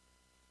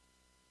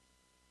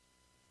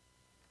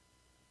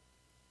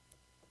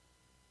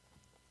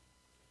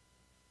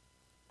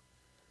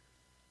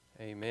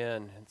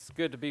Amen. It's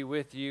good to be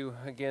with you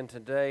again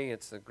today.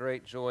 It's a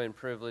great joy and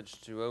privilege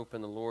to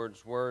open the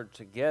Lord's Word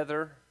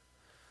together.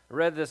 I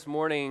read this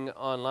morning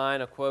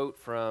online a quote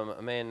from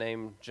a man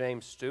named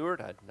James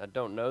Stewart. I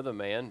don't know the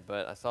man,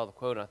 but I saw the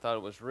quote and I thought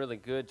it was really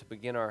good to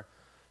begin our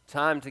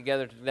time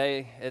together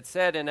today. It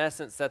said, in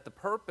essence, that the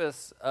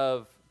purpose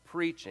of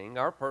preaching,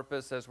 our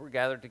purpose as we're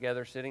gathered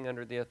together sitting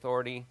under the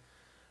authority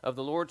of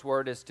the Lord's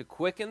Word, is to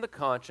quicken the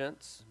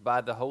conscience by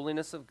the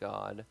holiness of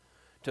God,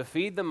 to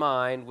feed the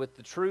mind with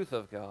the truth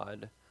of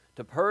God,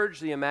 to purge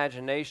the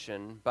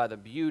imagination by the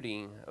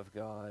beauty of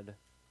God,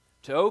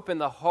 to open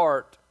the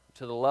heart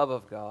to the love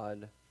of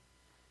God,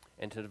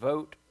 and to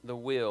devote the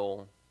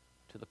will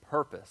to the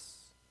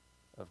purpose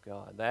of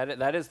God.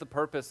 That is the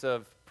purpose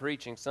of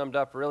preaching, summed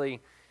up really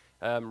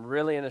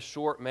in a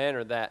short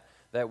manner,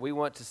 that we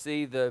want to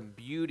see the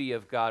beauty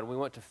of God. We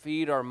want to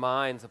feed our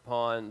minds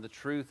upon the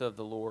truth of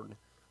the Lord.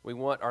 We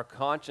want our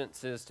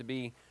consciences to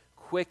be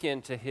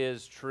quickened to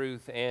His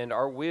truth and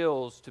our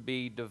wills to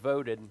be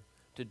devoted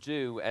to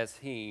do as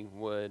He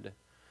would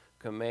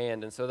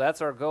command. And so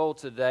that's our goal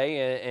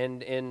today.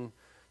 And in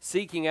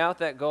seeking out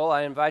that goal,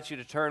 I invite you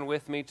to turn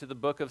with me to the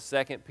book of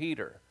 2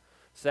 Peter.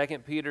 2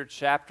 Peter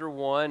chapter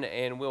 1,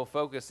 and we'll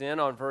focus in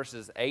on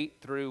verses 8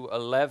 through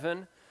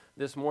 11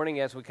 this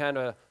morning as we kind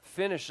of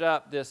finish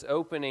up this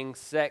opening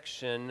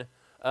section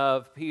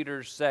of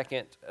Peter's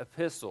second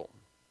epistle.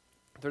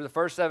 Through the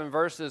first 7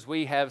 verses,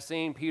 we have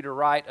seen Peter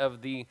write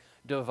of the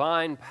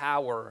divine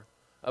power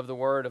of the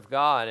Word of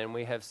God, and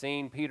we have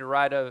seen Peter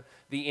write of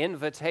the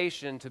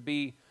invitation to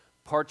be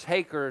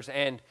partakers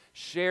and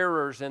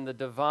sharers in the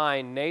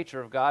divine nature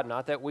of God,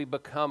 not that we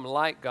become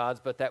like God's,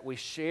 but that we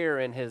share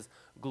in His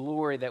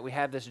glory, that we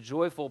have this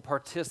joyful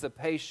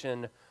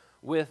participation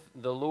with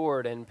the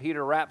Lord. And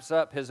Peter wraps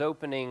up his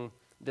opening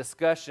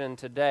discussion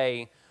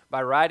today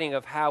by writing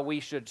of how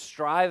we should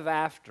strive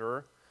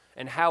after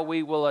and how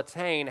we will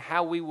attain,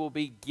 how we will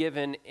be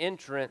given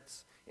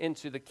entrance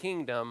into the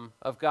kingdom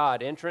of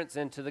God, entrance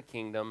into the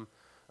kingdom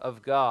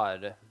of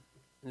God.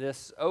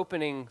 This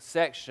opening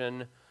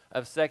section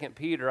of 2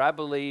 Peter, I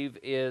believe,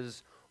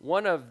 is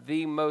one of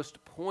the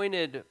most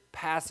pointed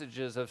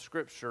passages of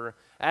Scripture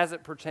as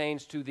it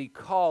pertains to the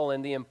call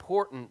and the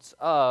importance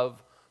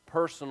of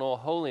personal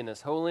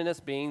holiness, holiness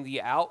being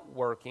the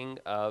outworking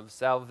of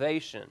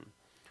salvation.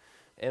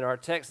 In our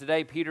text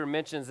today, Peter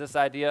mentions this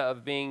idea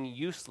of being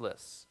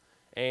useless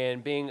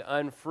and being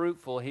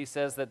unfruitful. He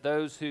says that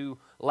those who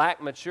lack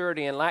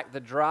maturity and lack the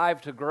drive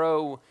to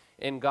grow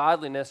in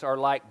godliness are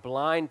like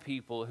blind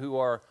people who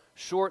are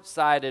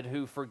short-sighted,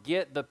 who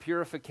forget the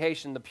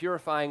purification, the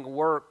purifying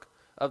work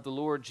of the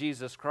Lord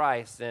Jesus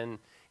Christ. And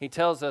he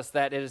tells us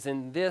that it is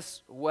in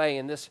this way,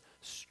 in this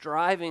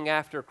striving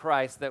after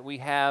Christ, that we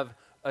have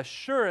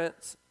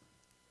assurance,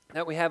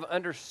 that we have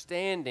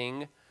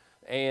understanding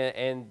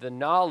and the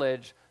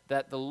knowledge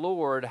that the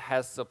Lord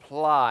has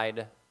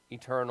supplied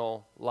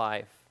eternal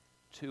life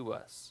to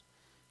us.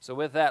 So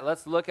with that,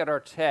 let's look at our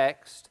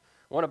text.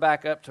 I want to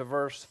back up to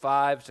verse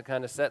 5 to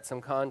kind of set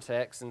some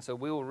context. And so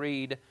we will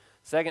read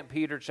 2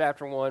 Peter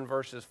chapter 1,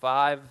 verses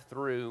 5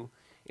 through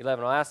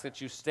 11. I'll ask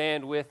that you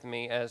stand with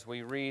me as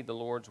we read the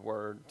Lord's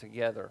Word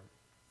together.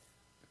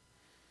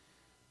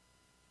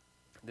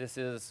 This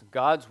is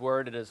God's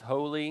Word. It is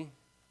holy,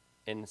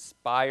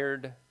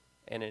 inspired,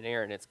 and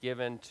inerrant. It's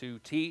given to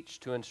teach,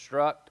 to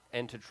instruct,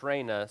 and to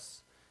train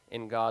us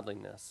in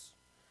godliness.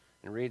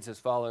 And reads as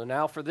follows: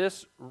 Now for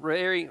this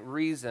very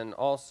reason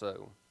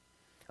also,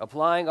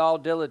 applying all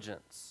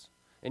diligence,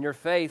 in your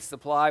faith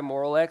supply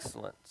moral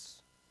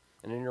excellence,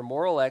 and in your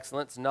moral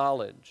excellence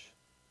knowledge,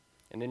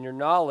 and in your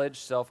knowledge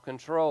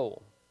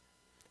self-control,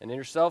 and in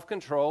your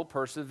self-control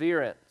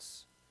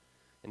perseverance,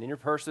 and in your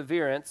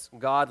perseverance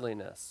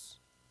godliness,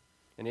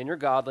 and in your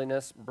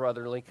godliness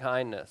brotherly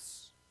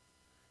kindness,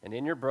 and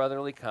in your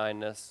brotherly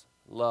kindness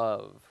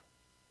love.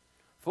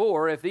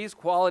 For if these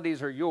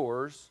qualities are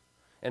yours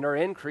and are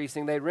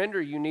increasing, they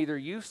render you neither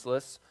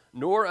useless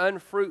nor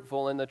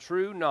unfruitful in the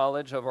true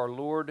knowledge of our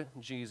Lord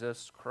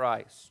Jesus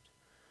Christ.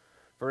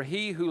 For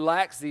he who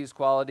lacks these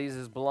qualities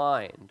is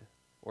blind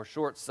or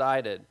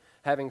short-sighted,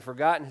 having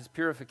forgotten his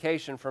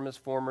purification from his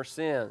former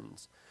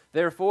sins.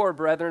 Therefore,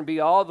 brethren, be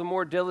all the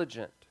more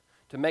diligent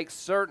to make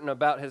certain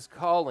about his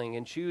calling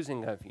and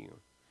choosing of you.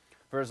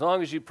 For as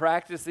long as you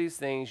practice these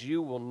things,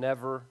 you will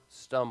never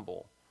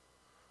stumble.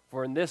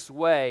 For in this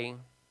way,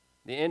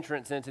 the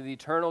entrance into the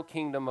eternal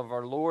kingdom of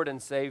our Lord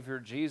and Savior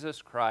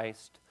Jesus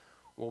Christ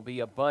will be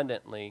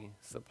abundantly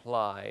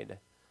supplied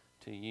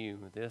to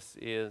you. This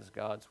is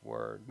God's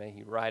Word. May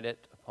He write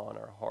it upon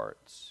our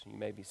hearts. You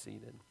may be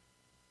seated.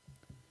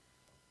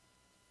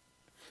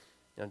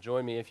 Now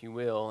join me, if you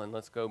will, and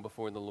let's go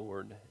before the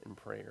Lord in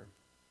prayer.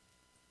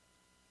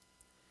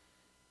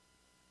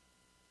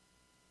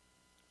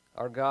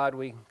 Our God,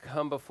 we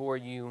come before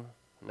you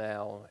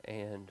now,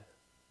 and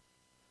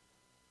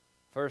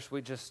first,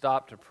 we just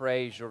stop to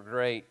praise your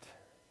great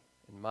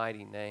and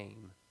mighty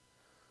name.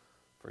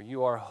 For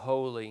you are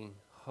holy,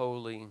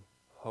 holy,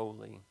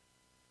 holy.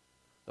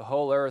 The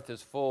whole earth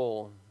is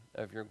full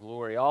of your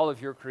glory. All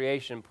of your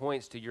creation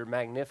points to your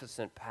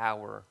magnificent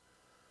power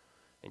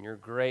and your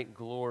great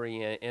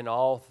glory in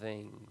all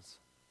things.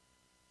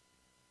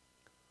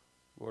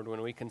 Lord,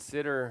 when we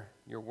consider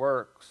your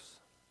works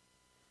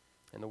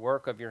and the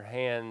work of your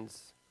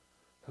hands,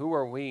 who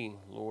are we,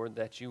 Lord,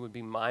 that you would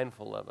be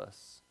mindful of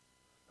us?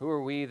 Who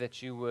are we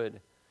that you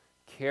would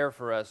care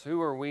for us?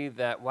 Who are we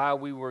that while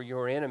we were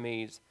your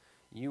enemies,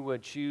 you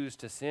would choose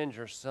to send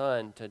your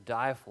Son to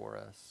die for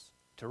us,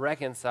 to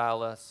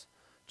reconcile us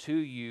to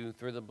you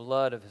through the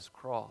blood of his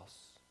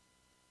cross?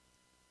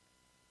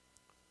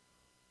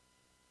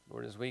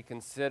 Lord, as we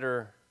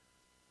consider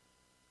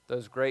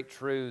those great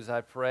truths,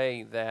 I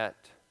pray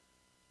that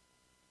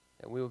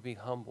we would be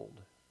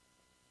humbled.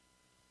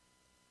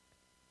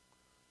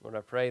 Lord,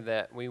 I pray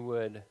that we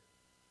would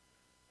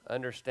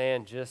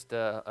understand just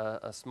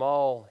a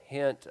small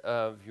hint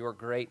of your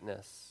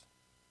greatness,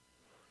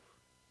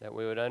 that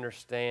we would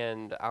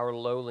understand our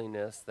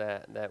lowliness,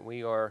 that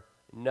we are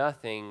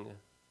nothing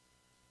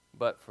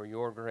but for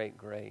your great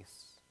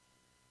grace.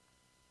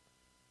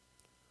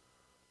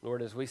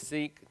 Lord, as we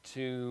seek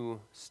to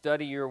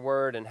study your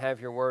word and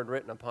have your word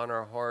written upon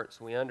our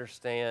hearts, we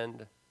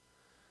understand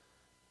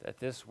that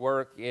this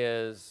work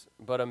is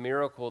but a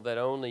miracle that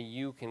only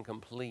you can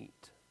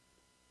complete.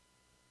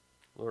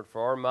 Lord,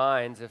 for our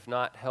minds, if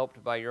not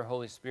helped by your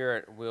Holy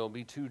Spirit, will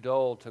be too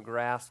dull to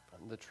grasp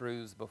the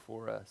truths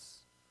before us.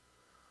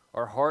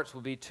 Our hearts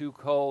will be too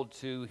cold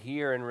to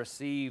hear and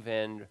receive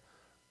and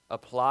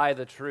apply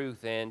the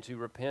truth and to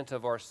repent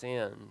of our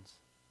sins.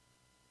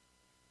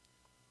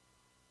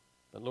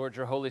 But Lord,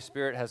 your Holy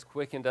Spirit has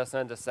quickened us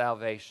unto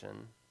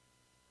salvation.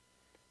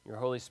 Your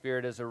Holy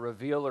Spirit is a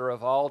revealer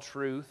of all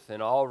truth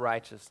and all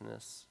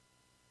righteousness.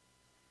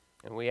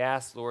 And we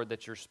ask, Lord,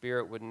 that your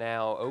Spirit would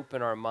now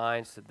open our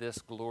minds to this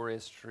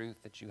glorious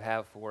truth that you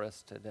have for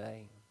us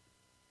today.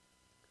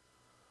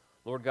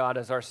 Lord God,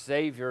 as our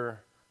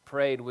Savior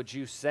prayed, would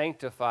you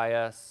sanctify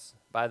us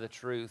by the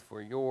truth,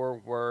 for your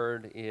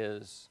word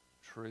is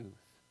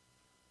truth.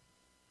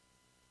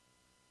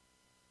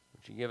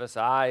 Would you give us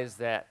eyes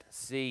that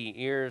see,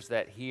 ears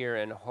that hear,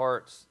 and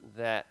hearts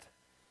that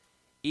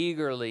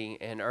eagerly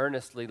and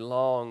earnestly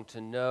long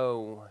to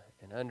know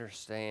and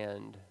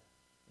understand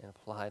and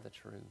apply the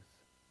truth.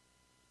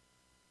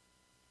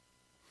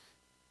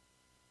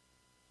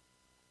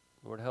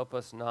 Lord, help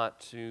us not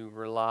to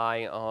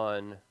rely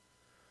on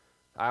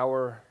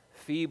our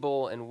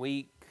feeble and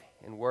weak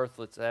and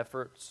worthless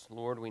efforts.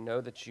 Lord, we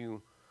know that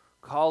you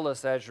call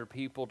us as your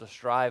people to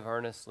strive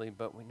earnestly,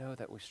 but we know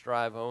that we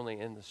strive only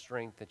in the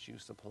strength that you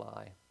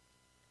supply.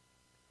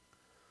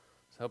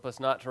 So help us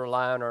not to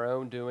rely on our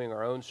own doing,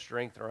 our own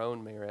strength, our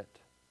own merit.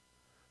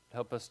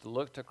 Help us to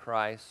look to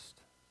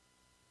Christ.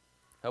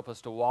 Help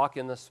us to walk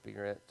in the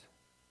Spirit.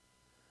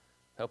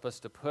 Help us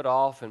to put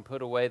off and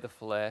put away the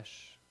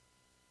flesh,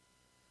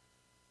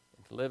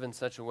 and to live in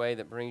such a way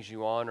that brings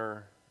you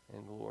honor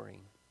and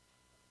glory.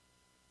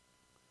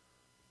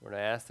 Lord,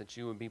 I ask that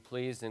you would be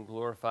pleased and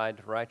glorified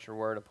to write your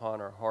word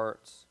upon our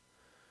hearts,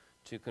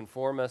 to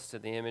conform us to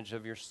the image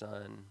of your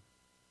Son,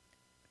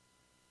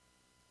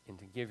 and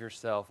to give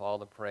yourself all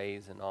the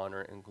praise and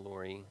honor and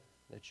glory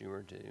that you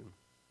are due.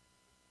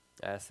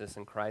 I ask this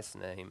in Christ's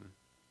name.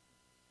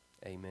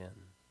 Amen.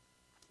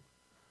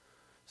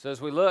 So as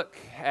we look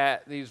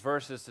at these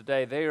verses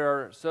today, they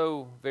are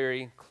so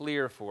very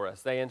clear for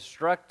us. They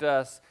instruct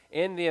us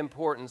in the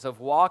importance of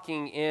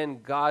walking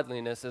in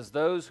godliness as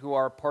those who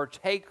are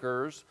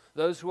partakers,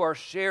 those who are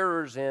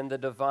sharers in the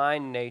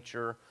divine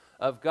nature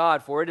of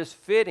God. For it is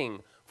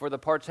fitting for the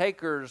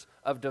partakers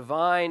of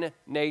divine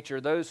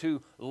nature, those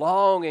who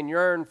long and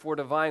yearn for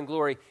divine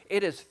glory,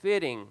 it is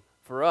fitting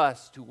for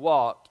us to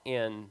walk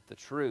in the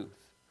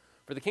truth.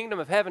 For the kingdom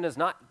of heaven is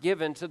not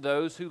given to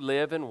those who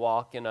live and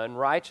walk in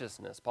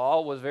unrighteousness.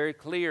 Paul was very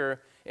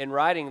clear in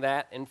writing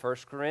that in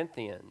 1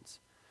 Corinthians.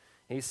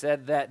 He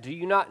said that, "Do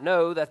you not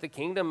know that the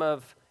kingdom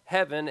of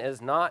heaven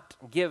is not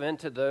given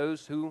to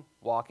those who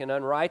walk in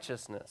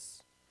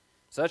unrighteousness?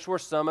 Such were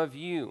some of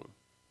you,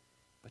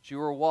 but you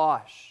were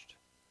washed,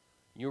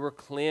 you were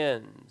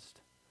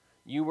cleansed,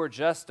 you were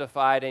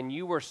justified, and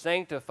you were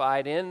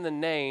sanctified in the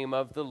name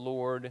of the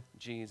Lord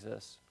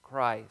Jesus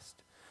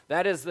Christ."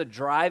 That is the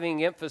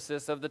driving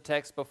emphasis of the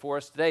text before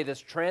us today,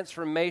 this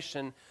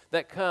transformation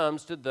that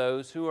comes to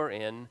those who are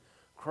in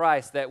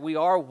Christ, that we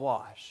are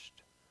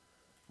washed,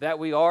 that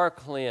we are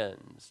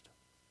cleansed,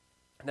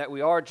 that we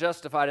are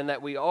justified, and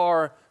that we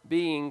are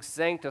being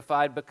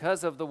sanctified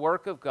because of the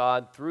work of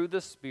God through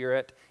the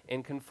Spirit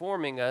in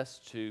conforming us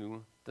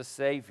to the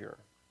Savior.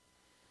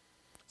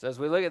 So as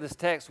we look at this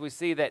text, we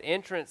see that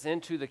entrance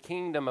into the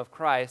kingdom of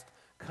Christ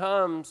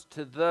comes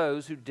to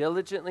those who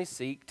diligently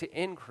seek to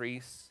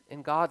increase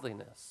in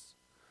godliness.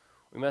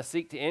 We must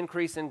seek to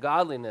increase in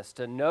godliness,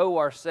 to know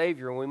our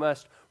Savior, and we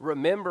must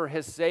remember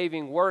his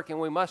saving work, and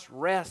we must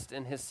rest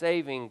in his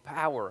saving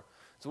power.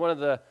 It's one of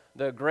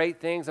the great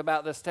things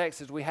about this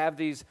text is we have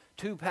these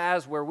two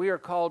paths where we are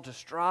called to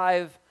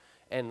strive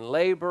and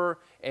labor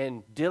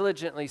and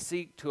diligently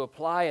seek to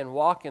apply and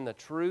walk in the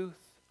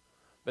truth.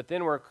 But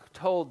then we're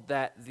told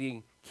that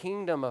the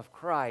kingdom of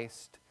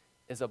Christ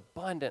is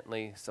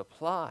abundantly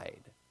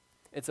supplied.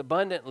 It's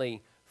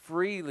abundantly,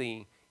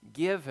 freely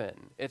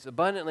given. It's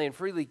abundantly and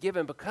freely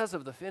given because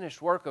of the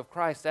finished work of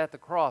Christ at the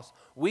cross.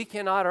 We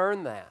cannot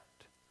earn that.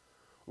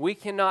 We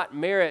cannot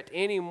merit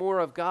any more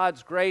of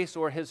God's grace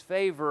or His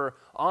favor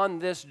on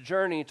this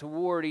journey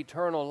toward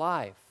eternal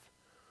life.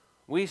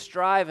 We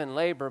strive and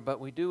labor, but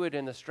we do it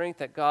in the strength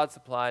that God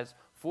supplies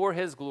for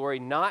His glory,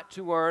 not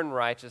to earn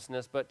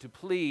righteousness, but to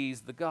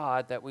please the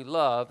God that we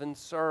love and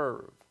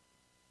serve.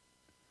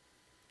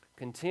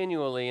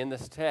 Continually in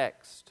this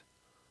text,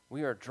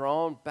 we are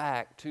drawn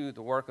back to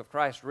the work of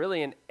Christ.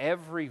 Really, in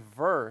every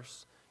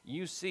verse,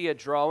 you see a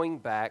drawing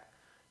back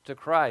to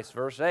Christ.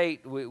 Verse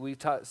 8, we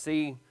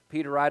see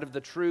Peter write of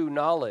the true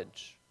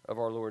knowledge of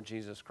our Lord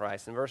Jesus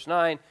Christ. In verse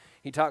 9,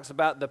 he talks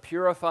about the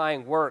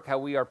purifying work, how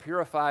we are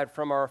purified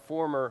from our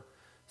former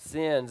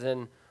sins.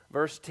 In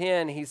verse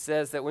 10, he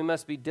says that we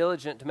must be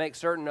diligent to make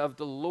certain of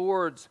the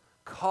Lord's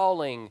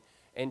calling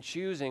and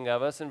choosing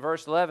of us. And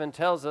verse 11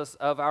 tells us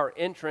of our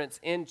entrance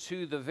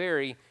into the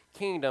very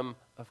kingdom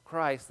of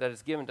Christ that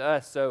is given to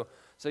us. So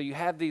you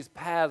have these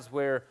paths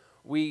where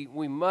we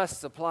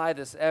must supply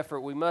this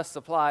effort. We must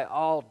supply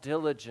all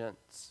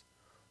diligence.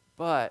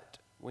 But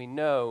we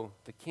know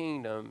the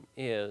kingdom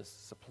is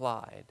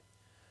supplied.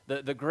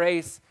 The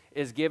grace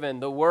is given.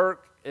 The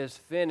work is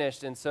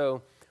finished. And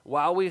so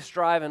while we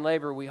strive and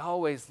labor, we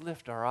always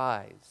lift our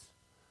eyes.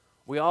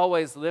 We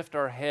always lift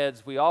our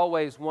heads. We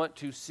always want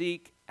to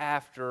seek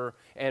after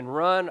and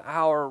run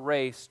our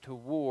race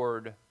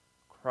toward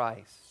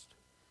Christ.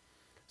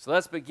 So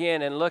let's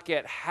begin and look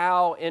at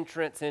how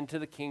entrance into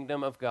the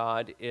kingdom of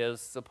God is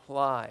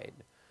supplied.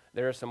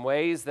 There are some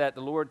ways that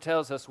the Lord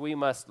tells us we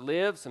must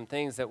live, some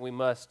things that we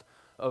must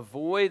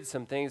avoid,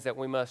 some things that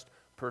we must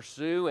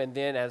pursue, and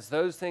then as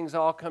those things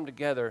all come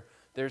together,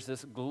 there's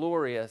this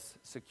glorious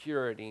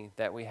security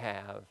that we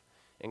have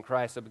in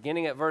Christ. So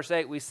beginning at verse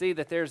 8, we see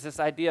that there's this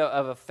idea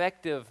of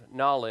effective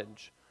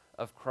knowledge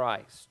of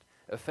Christ.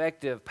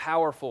 Effective,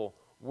 powerful,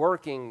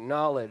 working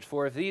knowledge.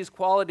 For if these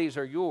qualities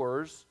are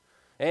yours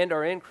and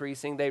are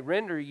increasing, they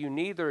render you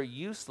neither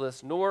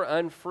useless nor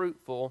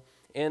unfruitful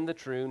in the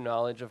true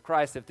knowledge of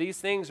Christ. If these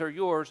things are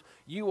yours,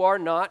 you are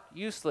not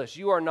useless.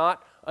 You are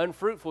not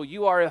unfruitful.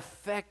 You are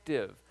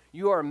effective.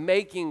 You are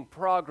making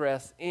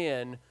progress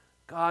in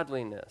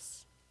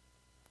godliness.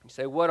 You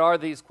say, what are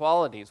these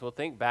qualities? Well,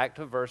 think back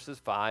to verses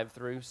 5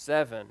 through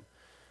 7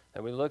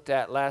 that we looked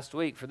at last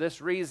week. For this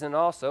reason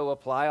also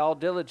apply all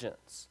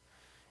diligence.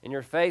 In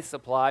your faith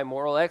supply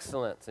moral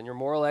excellence. In your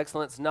moral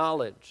excellence,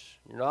 knowledge.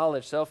 In your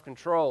knowledge,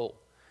 self-control.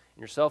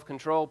 In your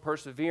self-control,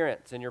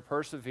 perseverance. In your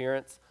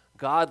perseverance,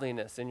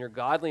 godliness. In your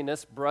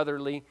godliness,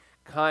 brotherly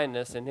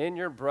kindness. And in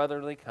your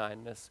brotherly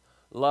kindness,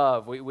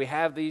 love. We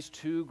have these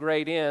two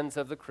great ends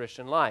of the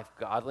Christian life,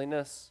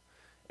 godliness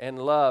and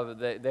love.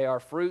 They are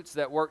fruits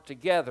that work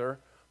together,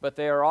 but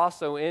they are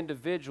also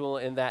individual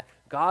in that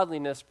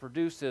godliness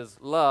produces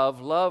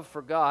love. Love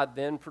for God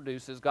then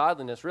produces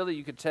godliness. Really,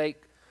 you could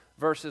take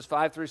verses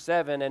 5 through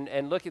 7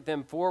 and look at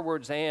them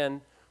forwards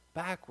and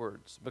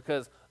backwards,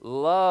 because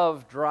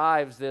love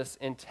drives this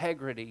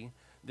integrity,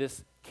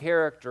 this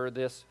character,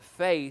 this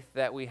faith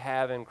that we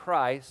have in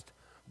Christ,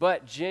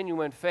 but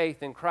genuine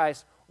faith in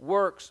Christ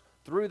works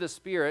through the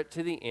Spirit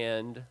to the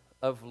end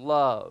of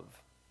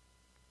love.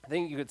 I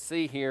think you could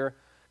see here,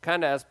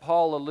 kind of as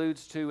Paul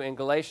alludes to in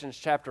Galatians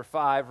chapter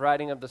 5,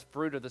 writing of the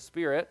fruit of the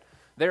Spirit,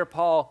 there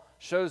Paul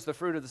shows the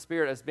fruit of the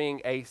Spirit as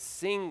being a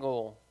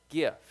single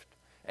gift,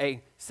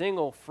 a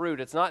single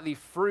fruit. It's not the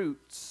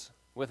fruits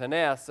with an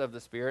S of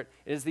the Spirit.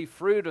 It is the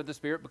fruit of the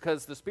Spirit,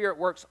 because the Spirit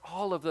works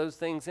all of those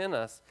things in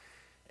us.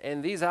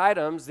 And these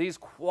items, these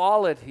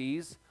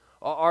qualities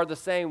are the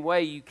same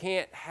way. You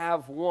can't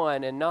have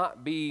one and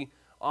not be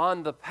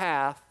on the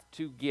path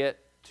to get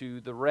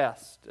to the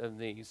rest of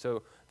these.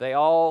 So they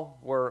all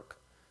work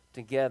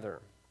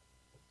together.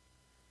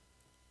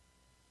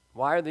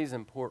 Why are these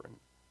important?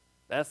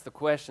 That's the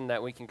question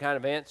that we can kind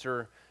of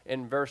answer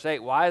in verse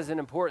 8. Why is it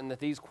important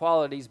that these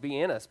qualities be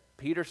in us?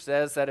 Peter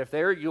says that if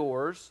they're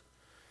yours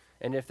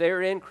and if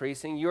they're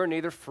increasing, you're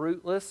neither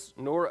fruitless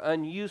nor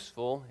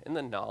unuseful in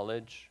the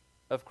knowledge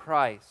of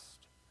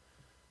Christ.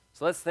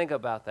 So let's think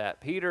about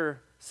that.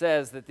 Peter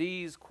says that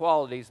these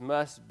qualities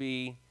must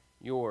be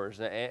yours.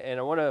 And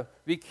I want to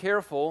be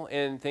careful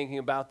in thinking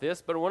about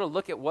this, but I want to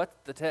look at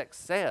what the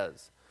text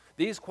says.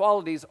 These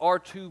qualities are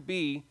to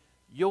be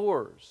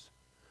yours.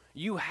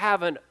 You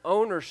have an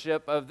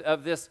ownership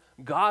of this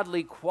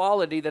godly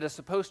quality that is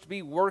supposed to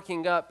be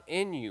working up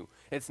in you.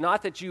 It's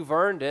not that you've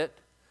earned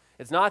it.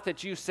 It's not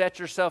that you set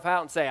yourself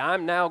out and say,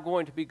 I'm now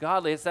going to be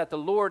godly. It's that the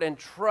Lord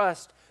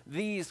entrusts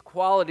these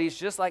qualities,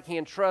 just like He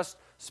entrusts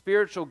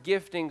spiritual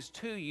giftings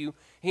to you.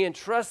 He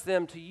entrusts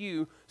them to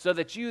you so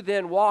that you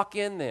then walk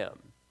in them,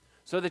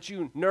 so that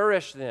you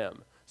nourish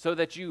them, so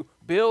that you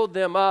build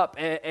them up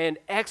and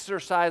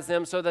exercise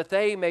them so that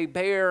they may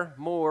bear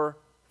more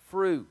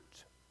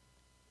fruit.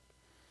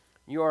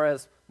 You are,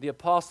 as the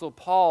Apostle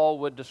Paul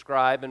would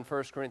describe in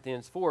 1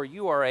 Corinthians 4,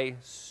 you are a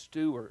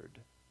steward.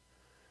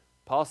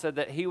 Paul said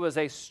that he was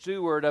a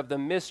steward of the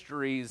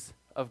mysteries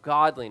of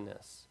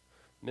godliness.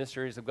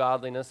 Mysteries of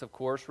godliness, of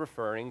course,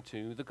 referring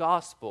to the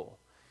gospel.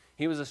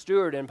 He was a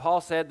steward, and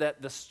Paul said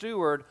that the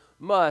steward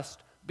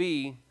must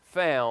be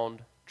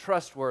found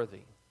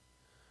trustworthy.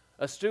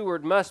 A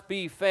steward must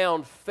be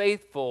found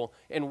faithful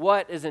in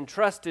what is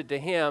entrusted to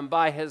him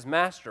by his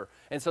master.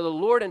 And so the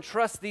Lord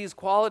entrusts these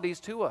qualities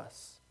to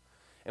us,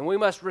 and we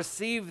must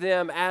receive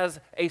them as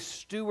a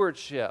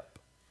stewardship.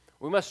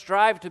 We must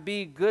strive to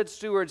be good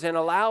stewards and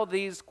allow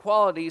these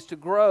qualities to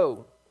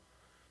grow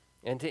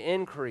and to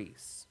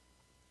increase.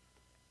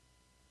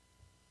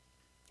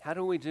 How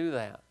do we do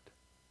that?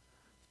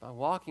 By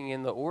walking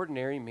in the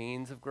ordinary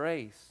means of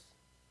grace.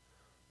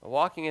 By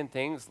walking in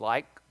things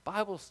like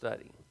Bible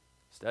study,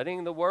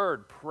 studying the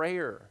Word,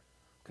 prayer,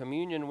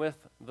 communion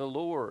with the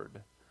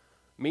Lord,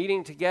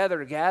 meeting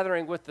together,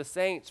 gathering with the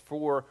saints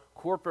for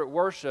corporate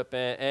worship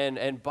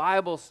and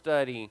Bible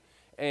study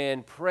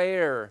and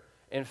prayer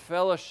and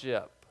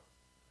fellowship.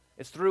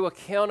 It's through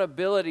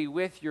accountability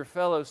with your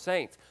fellow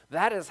saints.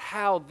 That is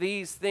how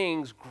these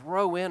things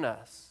grow in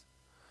us.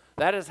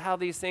 That is how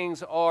these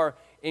things are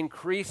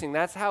increasing.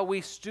 That's how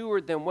we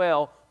steward them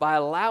well, by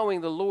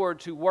allowing the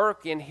Lord to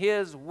work in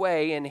His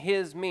way and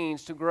His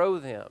means to grow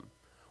them.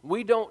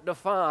 We don't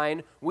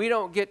define, we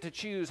don't get to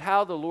choose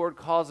how the Lord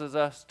causes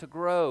us to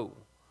grow.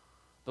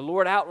 The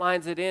Lord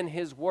outlines it in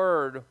His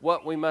Word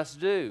what we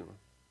must do.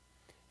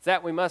 It's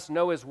that we must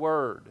know His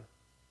Word.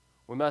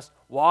 We must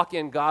walk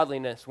in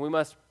godliness. We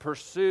must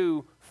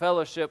pursue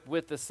fellowship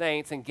with the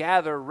saints and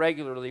gather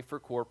regularly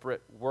for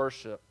corporate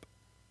worship.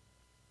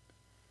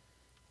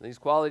 These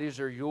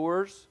qualities are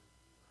yours.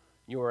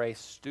 You are a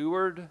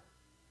steward,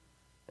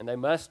 and they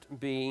must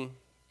be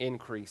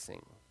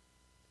increasing.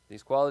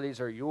 These qualities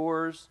are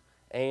yours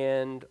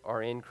and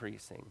are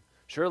increasing.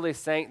 Surely,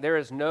 saint, there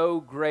is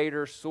no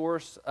greater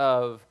source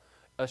of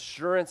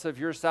assurance of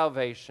your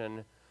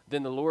salvation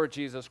than the Lord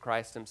Jesus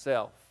Christ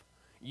Himself.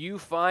 You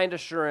find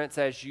assurance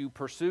as you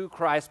pursue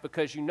Christ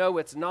because you know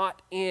it's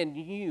not in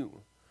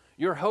you.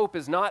 Your hope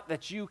is not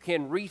that you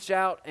can reach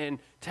out and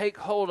take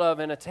hold of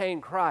and attain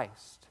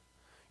Christ.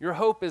 Your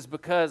hope is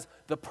because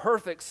the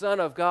perfect Son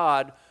of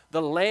God,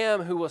 the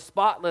Lamb who was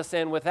spotless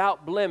and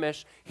without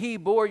blemish, He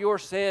bore your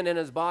sin in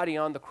His body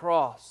on the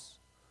cross.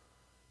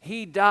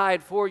 He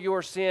died for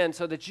your sin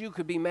so that you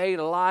could be made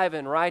alive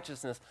in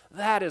righteousness.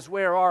 That is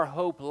where our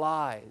hope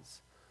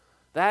lies.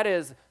 That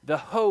is the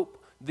hope,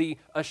 the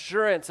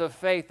assurance of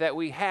faith that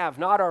we have.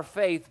 Not our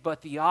faith,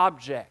 but the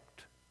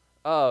object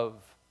of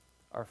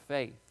our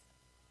faith.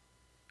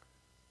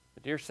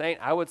 Dear saint,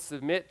 I would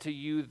submit to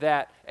you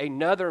that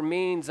another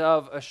means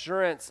of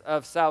assurance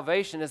of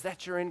salvation is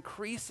that you're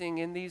increasing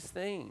in these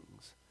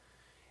things.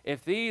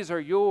 If these are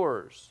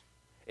yours,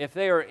 if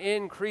they are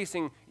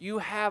increasing, you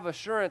have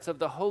assurance of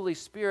the Holy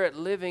Spirit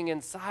living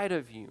inside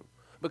of you,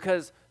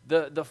 because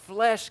the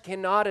flesh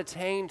cannot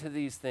attain to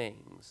these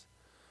things.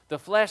 The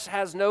flesh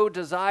has no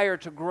desire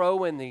to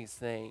grow in these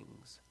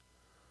things.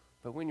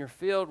 But when you're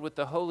filled with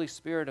the Holy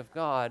Spirit of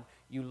God,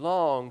 you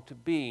long to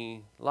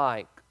be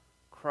like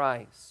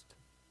Christ.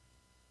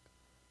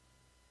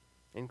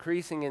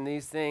 Increasing in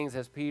these things,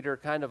 as Peter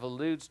kind of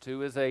alludes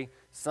to, is a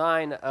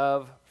sign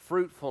of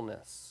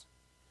fruitfulness.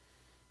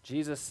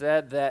 Jesus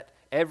said that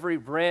every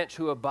branch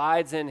who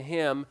abides in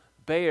Him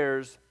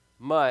bears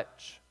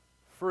much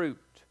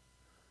fruit.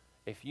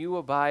 If you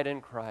abide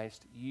in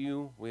Christ,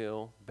 you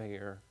will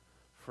bear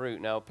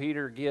fruit. Now,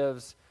 Peter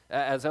gives,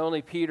 as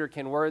only Peter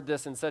can word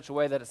this in such a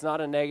way that it's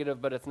not a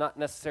negative, but it's not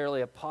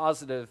necessarily a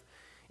positive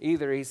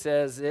either. He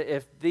says,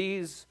 if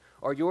these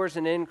are yours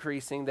and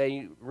increasing,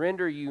 they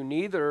render you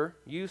neither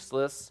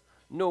useless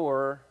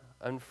nor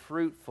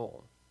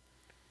unfruitful.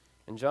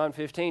 In John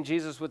 15,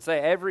 Jesus would say,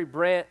 every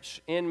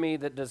branch in me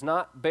that does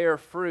not bear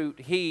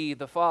fruit, He,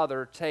 the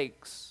Father,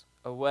 takes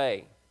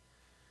away.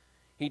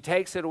 He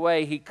takes it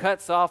away. He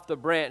cuts off the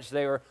branch.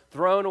 They are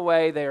thrown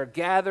away. They are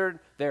gathered.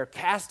 They are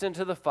cast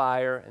into the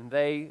fire, and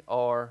they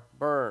are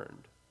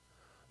burned.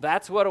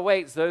 That's what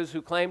awaits those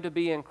who claim to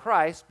be in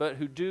Christ, but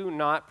who do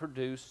not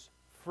produce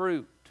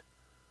fruit.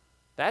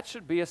 That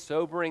should be a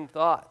sobering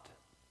thought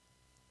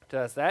to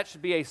us. That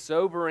should be a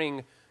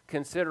sobering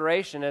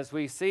consideration as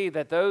we see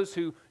that those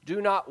who do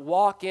not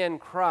walk in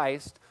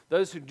Christ,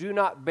 those who do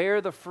not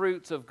bear the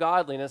fruits of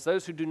godliness,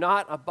 those who do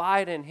not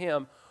abide in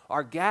Him,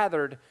 are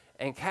gathered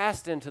and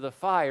cast into the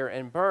fire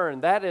and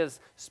burned. That is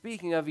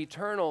speaking of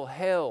eternal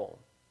hell,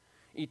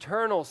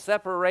 eternal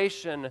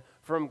separation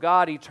from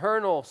God,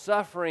 eternal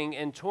suffering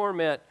and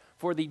torment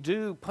for the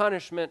due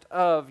punishment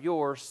of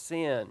your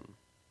sin.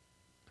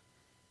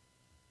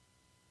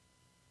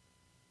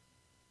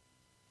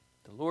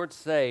 The Lord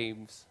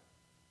saves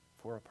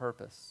for a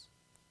purpose.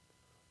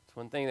 It's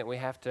one thing that we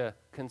have to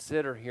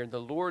consider here.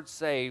 The Lord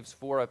saves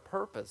for a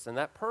purpose, and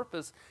that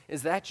purpose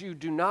is that you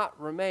do not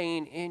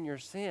remain in your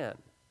sin.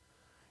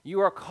 You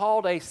are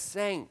called a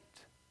saint,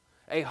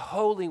 a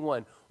holy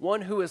one,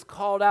 one who is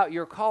called out.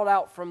 You're called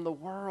out from the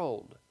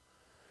world.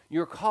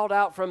 You're called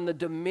out from the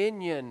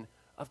dominion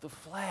of the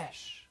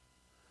flesh.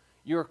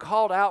 You are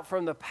called out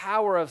from the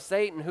power of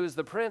Satan, who is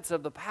the prince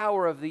of the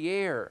power of the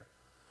air.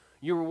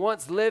 You were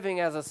once living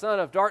as a son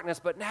of darkness,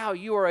 but now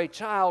you are a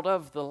child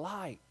of the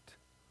light.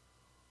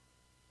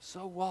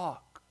 So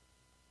walk,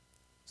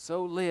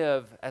 so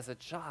live as a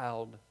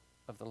child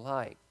of the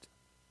light.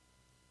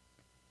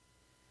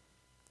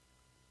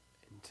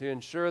 And to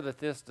ensure that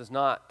this does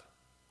not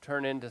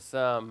turn into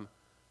some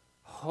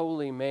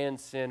holy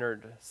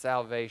man-centered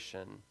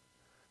salvation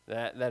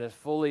that is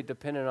fully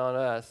dependent on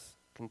us,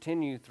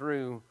 continue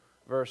through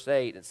verse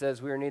 8. It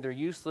says, we are neither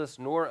useless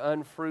nor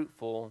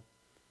unfruitful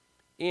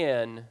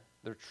in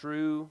the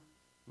true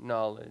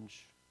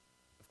knowledge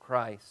of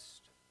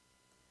Christ.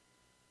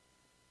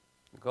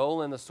 The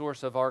goal and the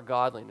source of our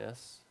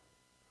godliness,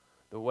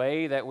 the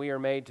way that we are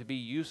made to be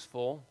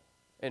useful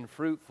and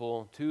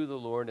fruitful to the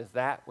Lord, is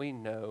that we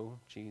know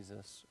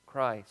Jesus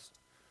Christ.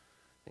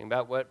 Think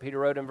about what Peter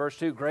wrote in verse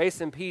 2.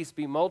 Grace and peace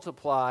be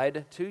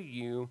multiplied to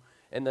you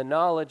in the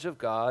knowledge of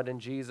God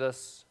and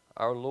Jesus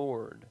our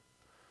Lord.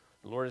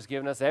 The Lord has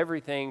given us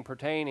everything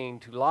pertaining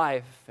to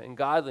life and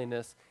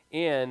godliness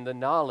in the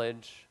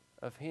knowledge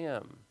of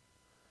Him.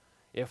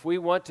 If we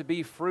want to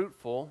be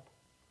fruitful,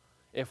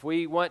 if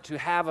we want to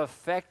have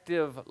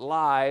effective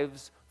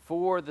lives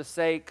for the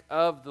sake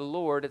of the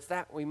Lord, it's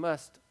that we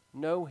must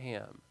know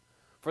Him.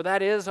 For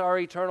that is our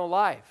eternal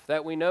life,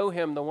 that we know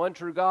Him, the one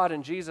true God,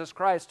 and Jesus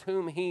Christ,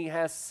 whom He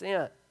has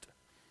sent.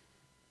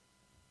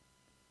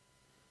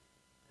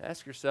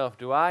 Ask yourself,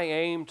 do I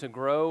aim to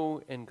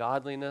grow in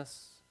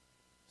godliness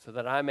so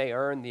that I may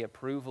earn the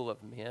approval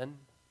of men?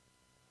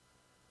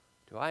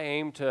 Do I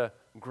aim to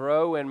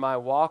grow in my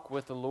walk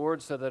with the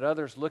Lord so that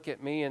others look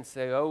at me and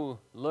say, oh,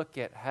 look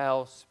at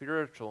how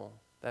spiritual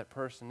that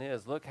person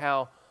is. Look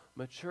how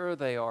mature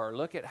they are.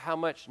 Look at how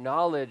much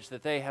knowledge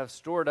that they have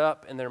stored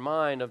up in their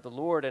mind of the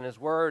Lord and His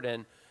Word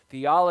and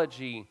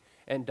theology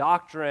and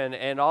doctrine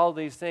and all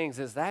these things.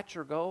 Is that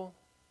your goal?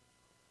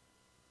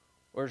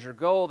 Or is your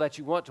goal that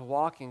you want to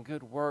walk in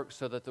good works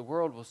so that the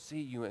world will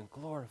see you and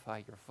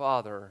glorify your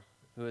Father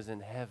who is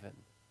in heaven?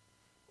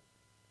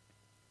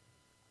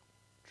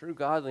 True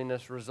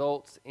godliness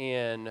results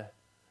in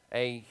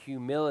a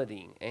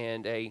humility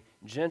and a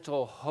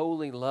gentle,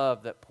 holy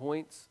love that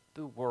points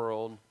the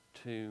world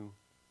to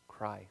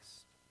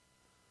Christ.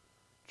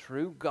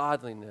 True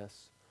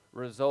godliness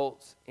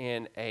results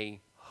in a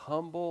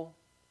humble,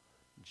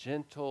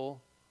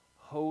 gentle,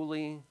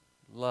 holy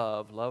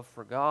love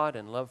for God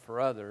and love for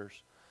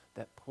others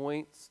that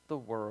points the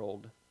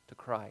world to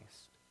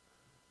Christ.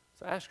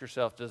 So ask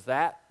yourself, does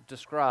that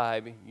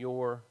describe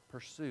your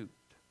pursuit?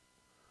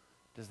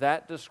 Does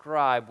that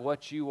describe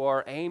what you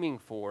are aiming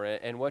for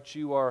and what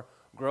you are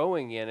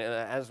growing in?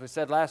 As we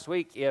said last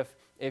week,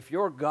 if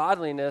your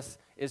godliness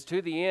is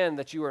to the end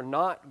that you are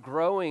not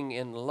growing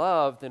in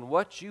love, then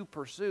what you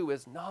pursue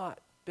is not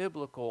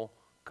biblical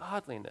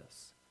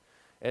godliness.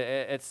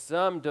 It's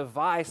some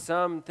device,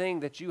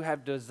 something that you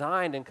have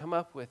designed and come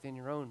up with in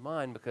your own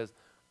mind, because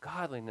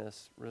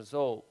godliness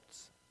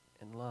results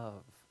in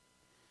love.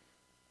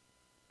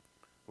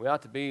 We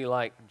ought to be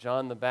like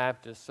John the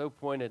Baptist so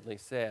pointedly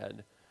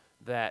said,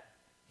 that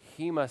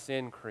he must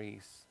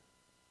increase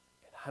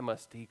and I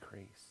must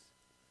decrease.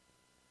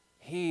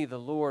 He, the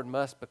Lord,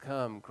 must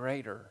become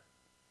greater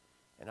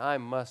and I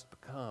must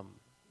become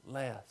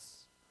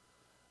less.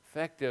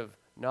 Effective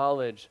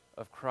knowledge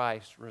of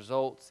Christ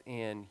results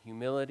in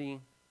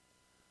humility.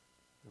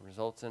 It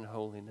results in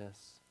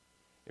holiness.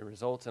 It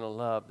results in a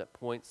love that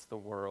points the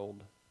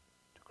world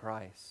to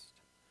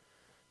Christ.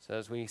 So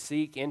as we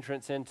seek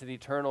entrance into the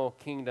eternal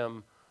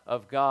kingdom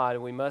of God,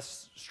 we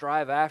must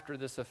strive after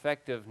this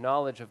effective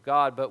knowledge of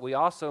God, but we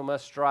also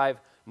must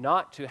strive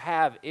not to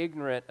have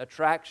ignorant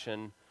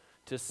attraction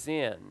to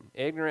sin.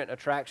 Ignorant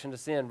attraction to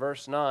sin.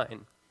 Verse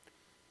 9,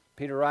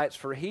 Peter writes,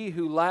 for he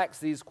who lacks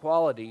these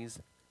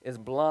qualities is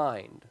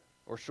blind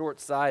or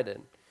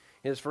short-sighted.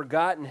 He has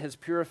forgotten his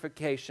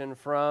purification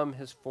from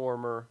his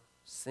former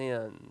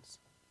sins.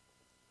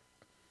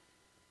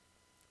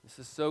 This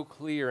is so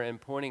clear in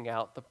pointing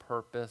out the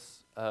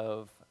purpose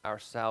of our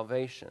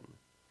salvation.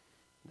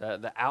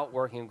 The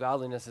outworking of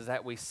godliness is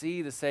that we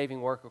see the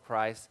saving work of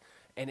Christ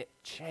and it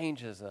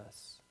changes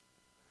us.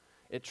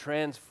 It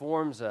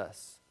transforms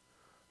us.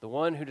 The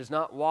one who does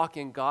not walk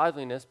in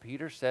godliness,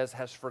 Peter says,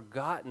 has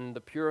forgotten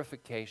the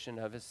purification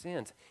of his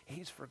sins.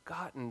 He's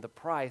forgotten the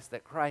price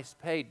that Christ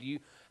paid. You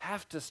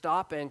have to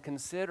stop and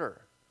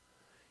consider.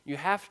 You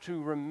have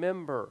to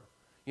remember.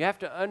 You have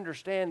to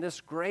understand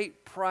this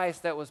great price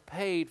that was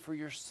paid for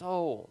your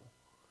soul.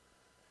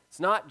 It's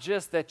not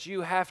just that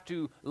you have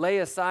to lay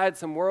aside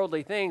some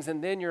worldly things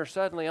and then you're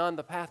suddenly on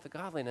the path to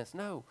godliness.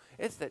 No,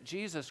 it's that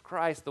Jesus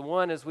Christ, the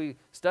one, as we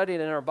studied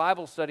in our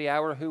Bible study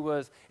hour, who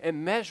was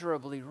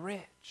immeasurably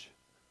rich.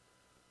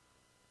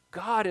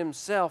 God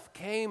Himself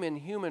came in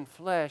human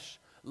flesh,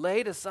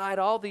 laid aside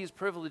all these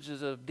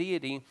privileges of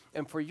deity,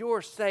 and for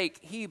your sake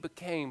He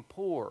became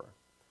poor.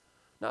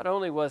 Not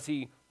only was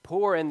He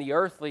poor in the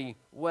earthly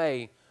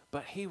way,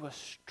 but He was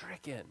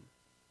stricken.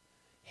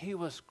 He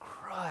was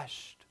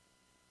crushed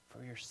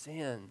for your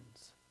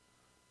sins.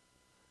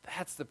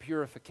 That's the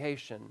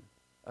purification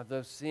of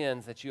those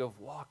sins that you have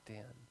walked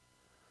in,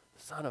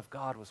 the Son of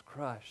God was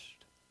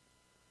crushed.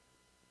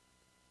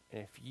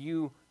 And if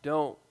you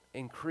don't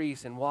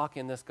increase and walk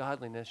in this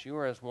godliness, you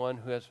are as one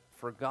who has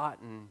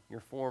forgotten your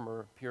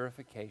former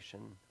purification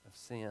of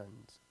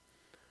sins.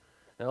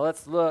 Now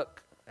let's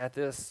look at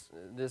this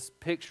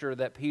picture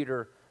that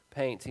Peter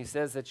paints. He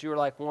says that you are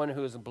like one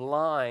who is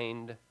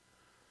blind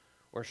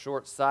or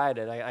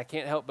short-sighted. I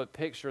can't help but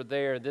picture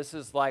there, this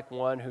is like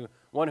one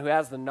who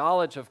has the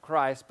knowledge of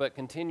Christ but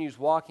continues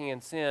walking in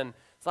sin.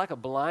 It's like a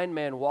blind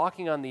man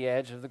walking on the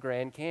edge of the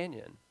Grand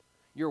Canyon.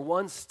 You're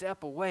one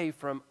step away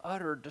from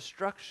utter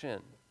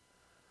destruction.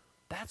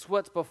 That's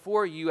what's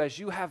before you as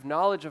you have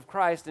knowledge of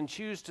Christ and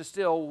choose to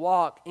still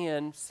walk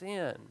in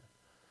sin.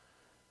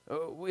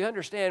 We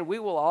understand we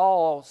will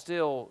all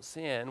still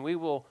sin. We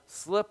will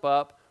slip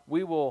up.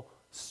 We will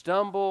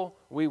stumble.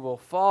 We will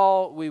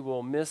fall. We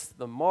will miss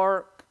the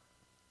mark.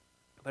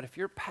 But if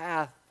your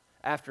path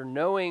after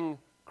knowing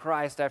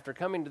Christ, after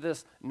coming to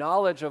this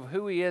knowledge of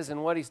who He is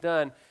and what He's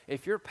done,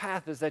 if your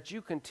path is that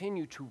you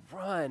continue to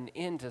run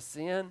into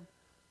sin,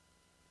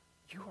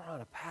 you are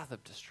on a path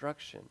of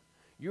destruction.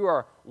 You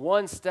are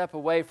one step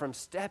away from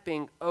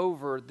stepping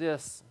over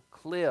this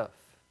cliff.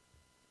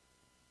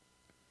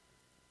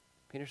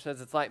 Peter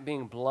says it's like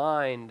being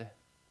blind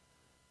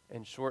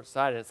and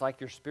short-sighted. It's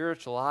like your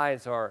spiritual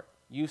eyes are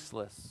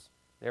useless.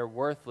 They're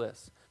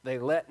worthless. They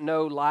let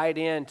no light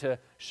in to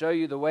show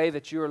you the way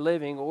that you are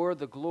living or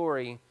the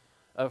glory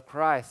of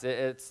Christ.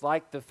 It's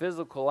like the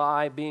physical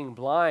eye being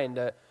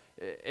blind.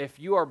 If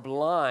you are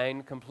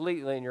blind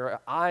completely and your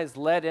eyes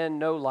let in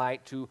no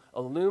light to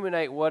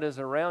illuminate what is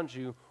around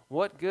you,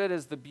 what good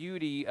is the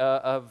beauty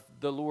of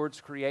the Lord's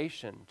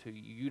creation to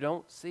you? You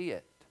don't see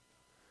it.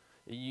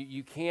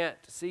 You can't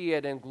see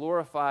it and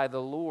glorify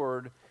the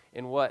Lord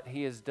in what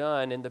He has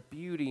done and the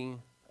beauty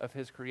of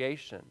His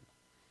creation.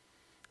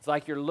 It's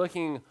like you're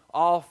looking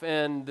off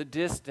in the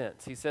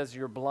distance. He says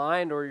you're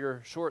blind or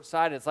you're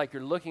short-sighted. It's like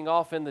you're looking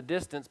off in the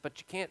distance, but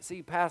you can't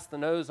see past the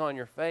nose on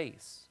your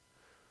face.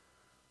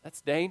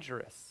 That's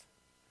dangerous.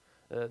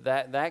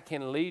 That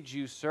can lead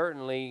you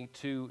certainly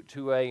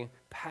to a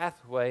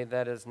pathway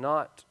that is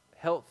not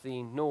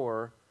healthy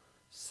nor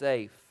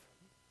safe.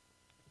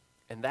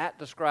 And that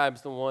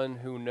describes the one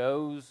who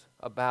knows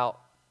about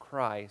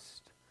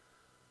Christ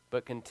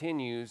but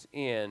continues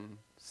in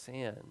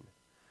sin.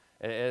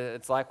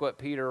 It's like what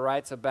Peter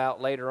writes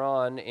about later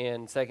on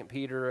in 2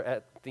 Peter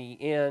at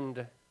the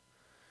end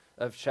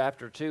of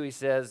chapter 2. He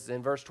says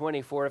in verse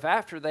 24, "If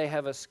after they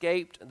have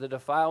escaped the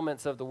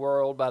defilements of the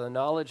world by the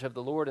knowledge of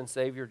the Lord and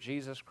Savior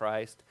Jesus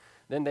Christ,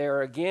 then they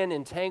are again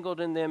entangled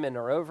in them and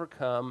are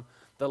overcome,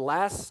 the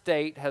last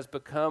state has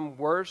become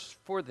worse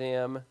for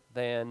them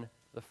than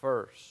the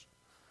first."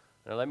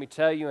 Now let me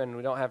tell you, and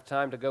we don't have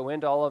time to go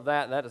into all of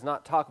that, and that does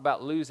not talk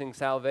about losing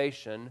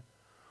salvation.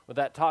 What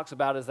that talks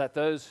about is that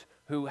those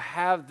who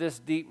have this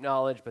deep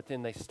knowledge, but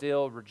then they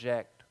still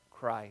reject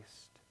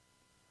Christ.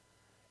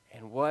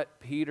 And what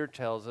Peter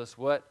tells us,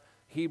 what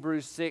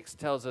Hebrews 6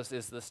 tells us,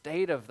 is the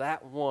state of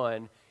that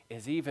one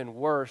is even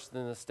worse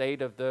than the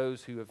state of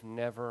those who have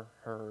never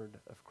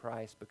heard of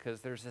Christ,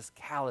 because there's this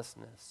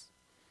callousness.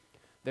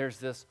 There's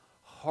this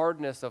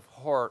hardness of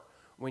heart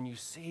when you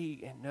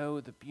see and know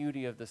the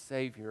beauty of the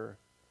Savior,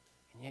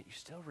 and yet you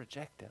still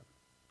reject Him.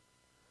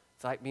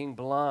 It's like being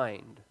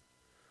blind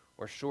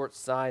or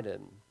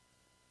short-sighted.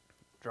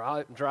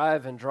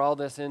 Drive and draw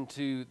this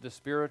into the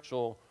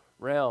spiritual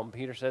realm.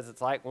 Peter says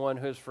it's like one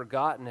who has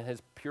forgotten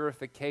his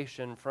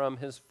purification from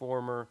his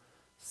former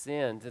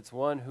sins. It's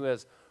one who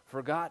has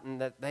forgotten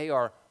that they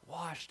are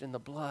washed in the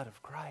blood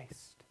of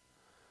Christ.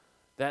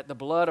 That the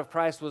blood of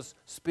Christ was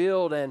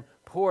spilled and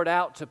poured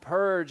out to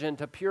purge and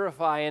to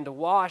purify and to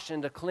wash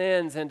and to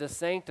cleanse and to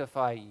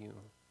sanctify you.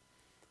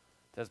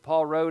 As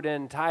Paul wrote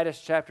in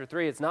Titus chapter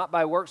 3, it's not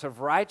by works of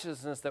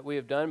righteousness that we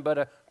have done, but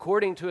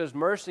according to His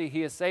mercy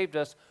He has saved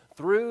us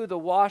through the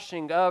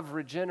washing of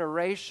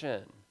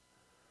regeneration,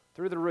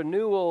 through the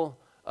renewal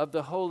of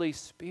the Holy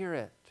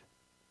Spirit.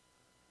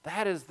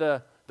 That is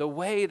the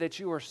way that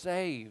you are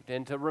saved.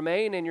 And to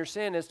remain in your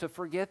sin is to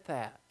forget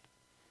that.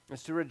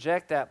 It's to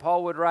reject that.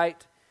 Paul would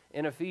write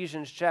in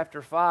Ephesians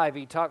chapter 5,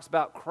 he talks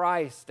about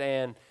Christ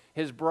and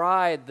His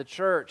bride, the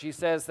church. He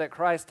says that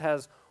Christ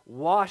has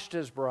washed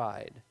His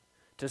bride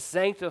to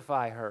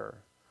sanctify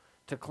her,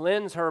 to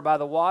cleanse her by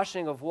the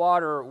washing of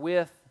water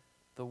with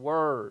the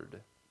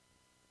Word.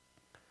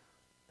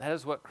 That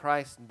is what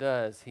Christ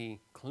does. He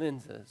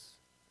cleanses,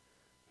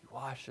 He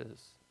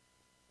washes,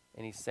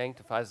 and He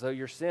sanctifies. Though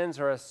your sins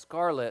are as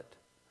scarlet,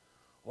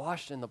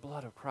 washed in the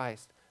blood of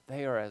Christ,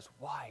 they are as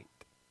white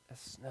as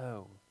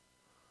snow.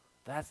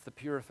 That's the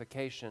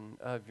purification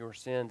of your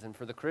sins. And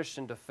for the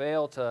Christian to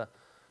fail to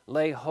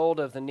lay hold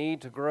of the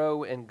need to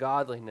grow in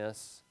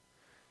godliness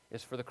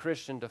is for the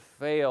Christian to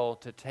fail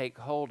to take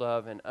hold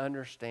of and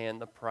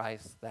understand the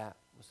price that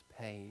was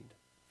paid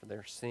for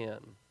their sin.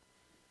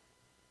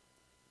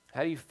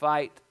 How do you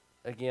fight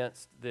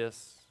against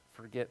this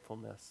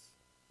forgetfulness?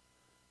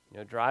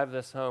 Drive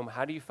this home.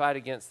 How do you fight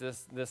against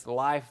this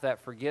life that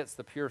forgets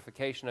the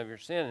purification of your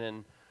sin?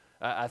 And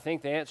I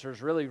think the answer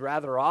is really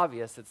rather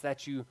obvious. It's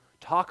that you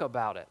talk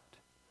about it.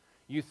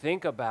 You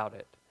think about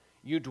it.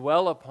 You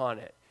dwell upon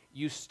it.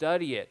 You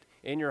study it.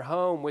 In your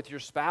home with your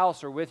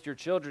spouse or with your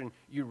children,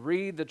 you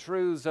read the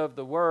truths of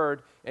the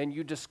Word and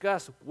you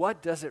discuss,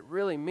 what does it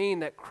really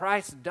mean that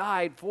Christ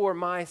died for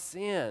my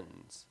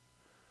sins?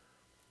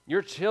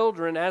 Your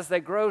children, as they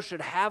grow, should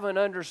have an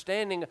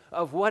understanding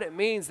of what it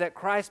means that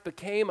Christ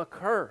became a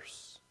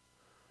curse.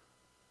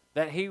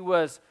 That He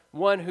was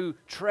one who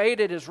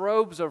traded His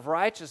robes of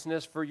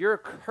righteousness for your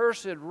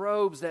cursed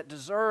robes that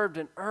deserved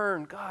and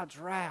earned God's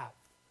wrath.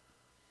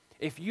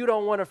 If you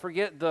don't want to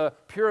forget the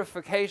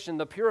purification,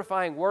 the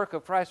purifying work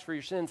of Christ for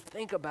your sins,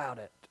 think about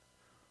it.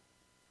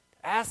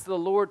 Ask the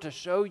Lord to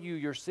show you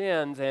your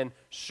sins, and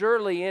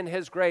surely in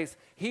His grace,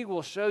 He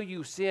will show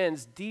you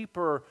sins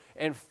deeper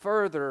and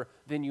further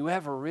than you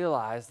ever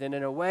realized. And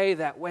in a way,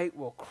 that weight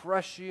will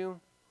crush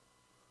you.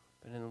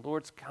 But in the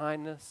Lord's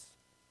kindness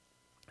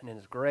and in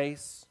His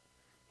grace,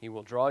 He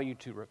will draw you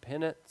to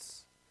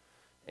repentance.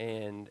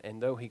 And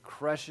though He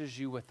crushes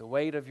you with the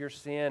weight of your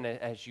sin,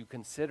 as you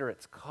consider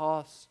its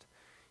cost,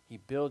 He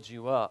builds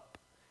you up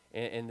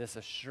in this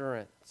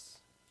assurance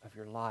of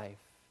your life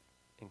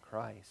in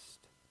Christ.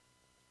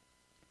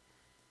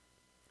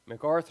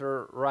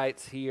 MacArthur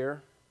writes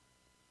here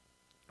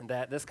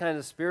that this kind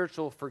of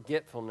spiritual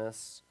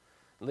forgetfulness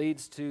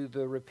leads to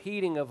the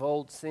repeating of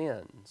old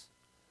sins.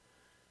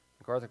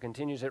 MacArthur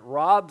continues, it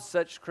robs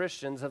such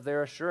Christians of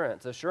their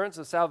assurance. Assurance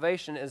of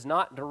salvation is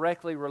not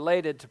directly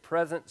related to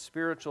present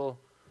spiritual,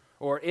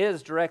 or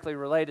is directly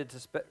related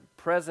to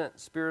present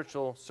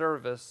spiritual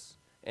service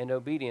and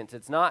obedience.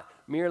 It's not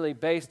merely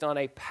based on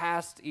a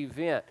past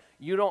event.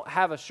 You don't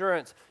have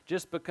assurance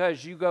just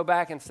because you go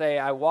back and say,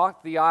 I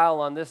walked the aisle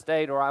on this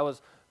date, or I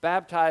was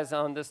baptized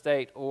on this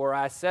date, or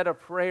I said a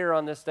prayer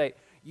on this date.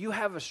 You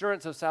have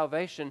assurance of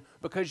salvation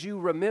because you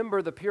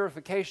remember the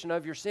purification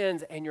of your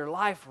sins, and your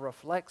life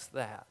reflects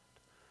that.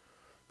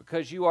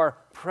 Because you are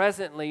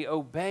presently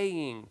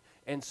obeying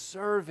and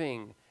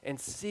serving and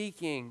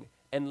seeking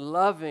and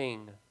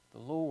loving the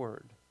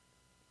Lord.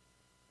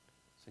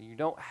 So you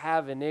don't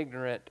have an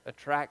ignorant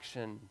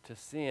attraction to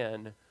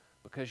sin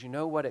because you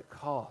know what it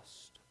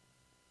cost.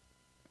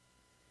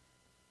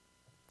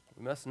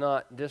 We must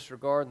not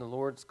disregard the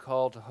Lord's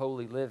call to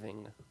holy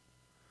living,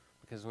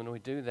 because when we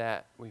do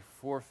that, we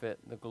forfeit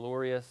the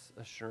glorious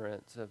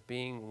assurance of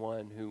being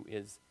one who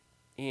is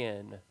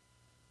in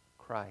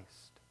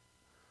Christ.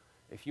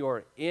 If you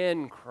are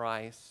in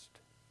Christ,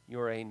 you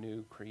are a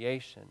new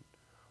creation.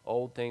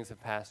 Old things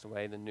have passed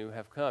away, the new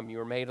have come. You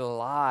are made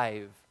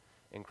alive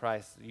in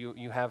Christ.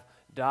 You have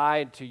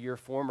died to your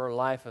former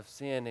life of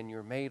sin, and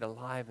you're made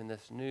alive in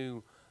this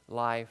new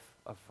life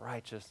of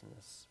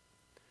righteousness.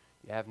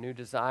 You have new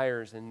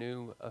desires and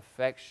new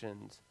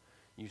affections.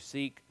 You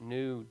seek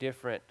new,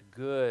 different,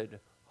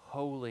 good,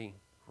 holy,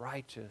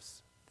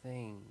 righteous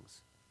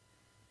things.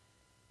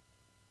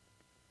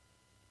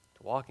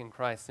 To walk in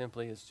Christ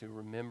simply is to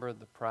remember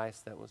the price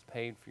that was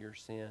paid for your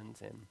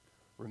sins, and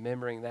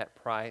remembering that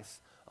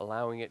price,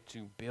 allowing it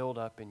to build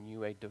up in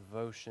you a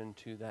devotion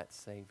to that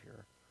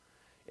Savior.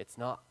 It's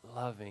not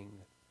loving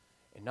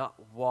and not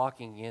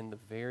walking in the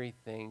very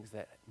things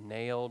that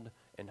nailed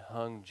and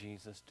hung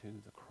Jesus to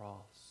the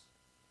cross.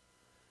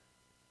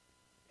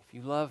 If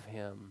you love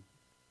Him,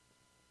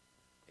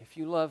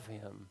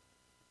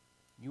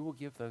 you will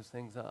give those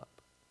things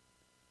up.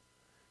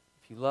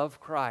 If you love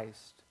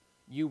Christ,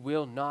 you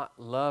will not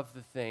love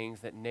the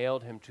things that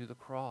nailed Him to the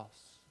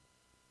cross.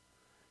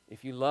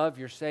 If you love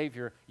your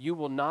Savior, you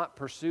will not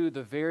pursue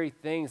the very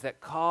things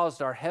that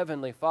caused our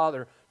Heavenly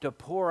Father to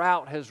pour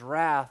out His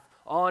wrath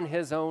on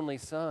His only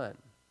Son.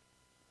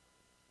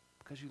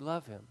 Because you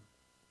love Him.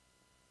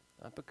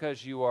 Not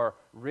because you are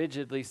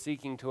rigidly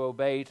seeking to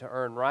obey to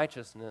earn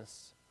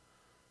righteousness.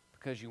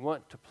 Because you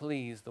want to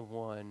please the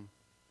one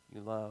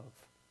you love.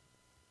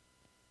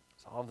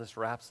 So all of this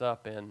wraps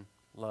up in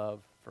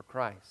love for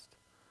Christ.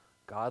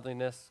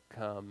 Godliness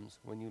comes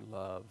when you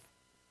love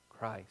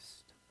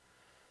Christ.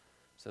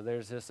 So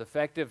there's this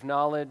effective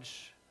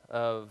knowledge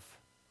of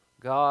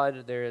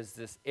God. There is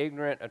this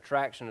ignorant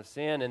attraction of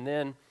sin. And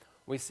then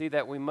we see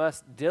that we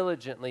must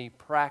diligently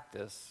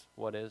practice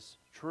what is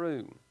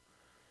true.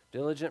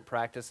 Diligent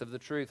practice of the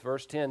truth.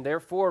 Verse 10,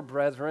 therefore,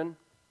 brethren,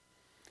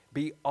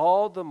 be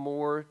all the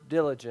more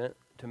diligent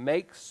to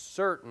make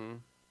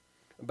certain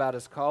about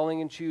His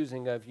calling and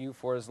choosing of you.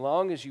 For as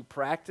long as you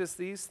practice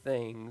these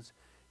things,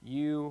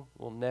 you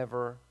will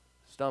never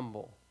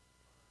stumble.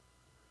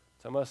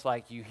 It's almost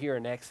like you hear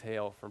an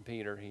exhale from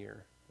Peter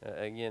here.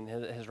 Again,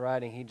 his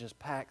writing, he just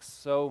packs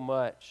so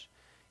much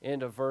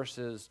into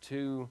verses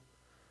 2,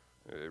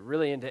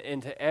 really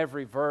into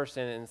every verse.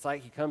 And it's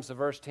like he comes to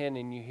verse 10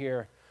 and you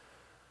hear,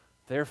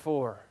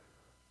 therefore,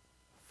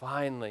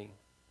 finally,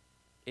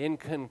 in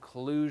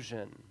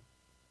conclusion.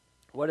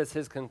 What is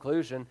his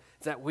conclusion?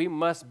 It's that we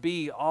must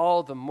be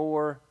all the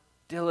more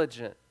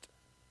diligent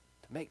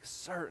to make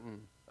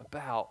certain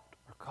about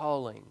our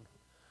calling.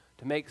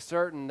 To make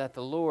certain that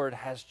the Lord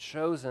has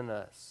chosen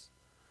us,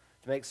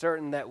 to make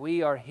certain that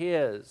we are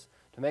His,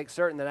 to make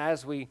certain that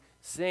as we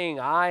sing,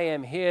 I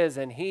am His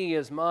and He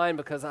is mine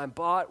because I'm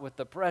bought with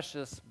the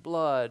precious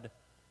blood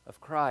of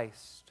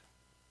Christ.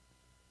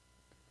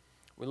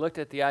 We looked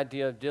at the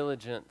idea of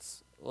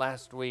diligence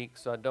last week,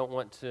 so I don't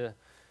want to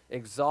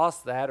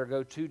exhaust that or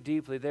go too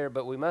deeply there,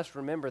 but we must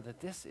remember that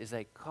this is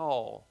a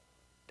call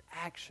to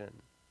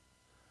action.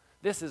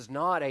 This is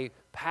not a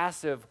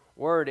passive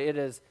word. It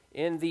is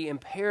in the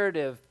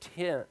imperative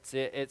tense.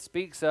 It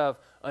speaks of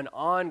an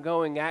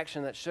ongoing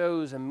action that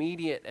shows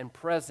immediate and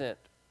present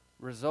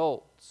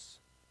results.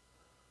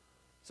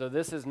 So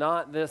this is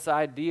not this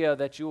idea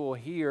that you will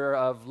hear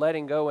of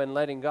letting go and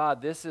letting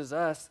God. This is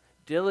us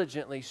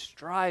diligently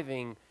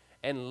striving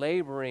and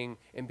laboring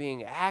and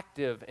being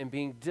active and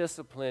being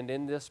disciplined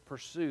in this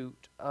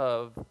pursuit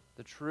of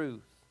the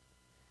truth.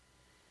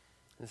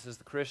 This is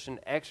the Christian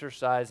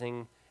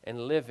exercising and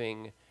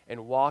living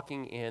and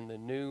walking in the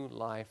new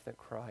life that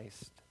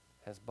Christ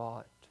has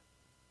bought.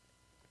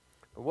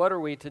 But what are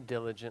we to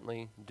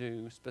diligently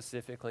do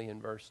specifically in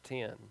verse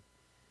 10?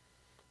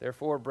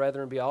 Therefore,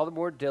 brethren, be all the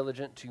more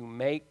diligent to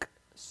make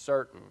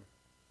certain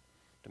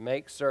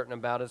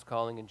about His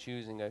calling and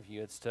choosing of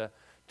you. It's to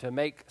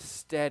make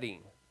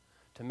steady,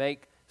 to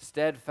make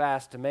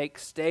steadfast, to make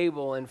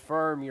stable and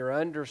firm your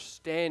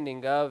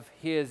understanding of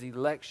His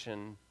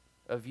election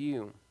of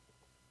you.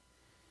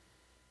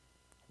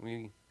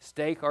 We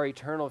stake our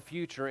eternal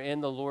future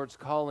in the Lord's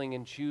calling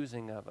and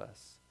choosing of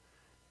us.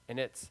 And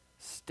it's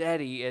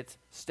steady, it's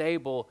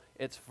stable,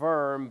 it's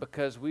firm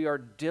because we are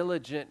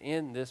diligent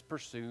in this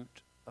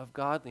pursuit of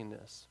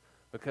godliness,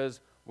 because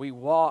we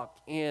walk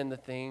in the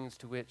things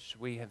to which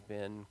we have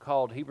been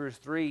called. Hebrews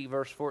 3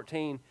 verse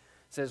 14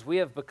 says, we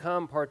have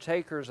become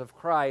partakers of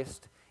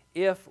Christ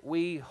if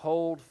we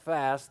hold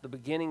fast the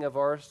beginning of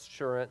our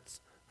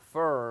assurance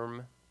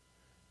firm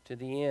to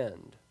the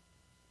end.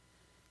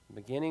 The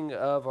beginning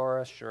of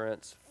our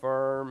assurance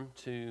firm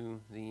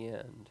to the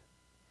end.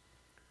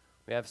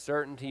 We have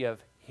certainty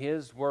of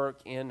His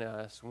work in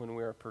us when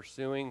we are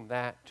pursuing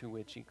that to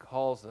which He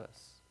calls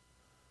us.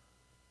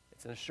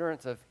 It's an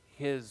assurance of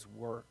His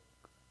work.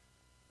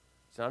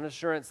 It's not an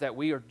assurance that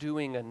we are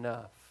doing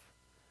enough.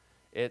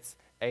 It's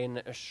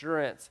an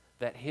assurance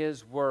that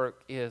His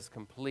work is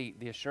complete.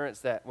 The assurance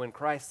that when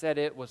Christ said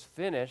it was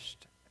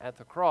finished at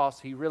the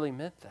cross, He really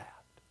meant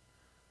that.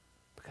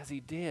 Because He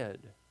did.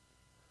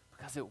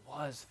 Because it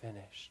was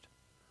finished.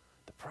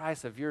 The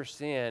price of your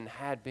sin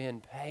had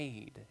been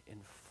paid in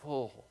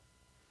full.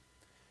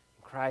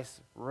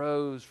 Christ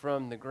rose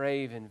from the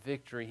grave in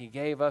victory. He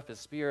gave up His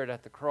spirit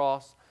at the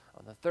cross.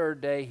 On the third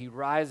day, He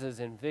rises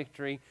in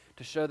victory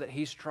to show that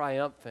He's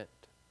triumphant,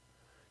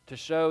 to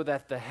show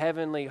that the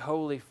heavenly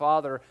Holy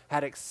Father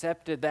had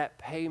accepted that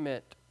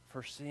payment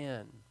for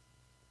sin.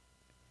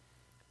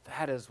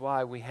 That is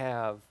why we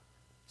have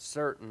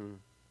certain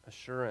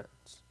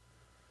assurance.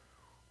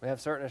 We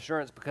have certain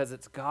assurance because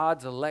it's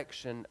God's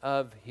election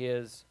of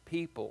His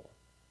people.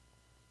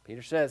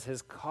 Peter says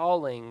His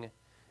calling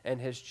and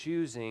His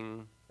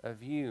choosing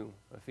of you.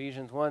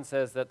 Ephesians 1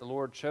 says that the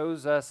Lord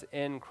chose us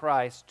in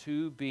Christ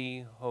to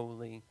be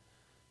holy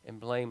and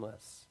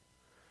blameless,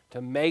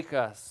 to make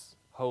us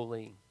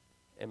holy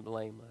and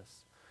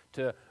blameless,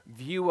 to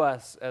view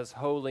us as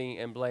holy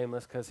and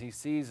blameless because He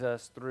sees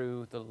us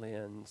through the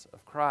lens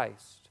of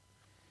Christ.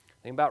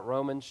 Think about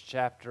Romans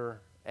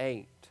chapter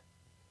 8.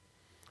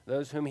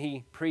 Those whom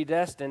He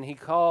predestined, He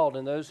called,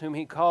 and those whom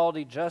He called,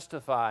 He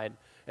justified,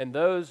 and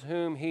those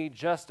whom He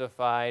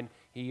justified,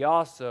 He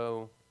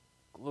also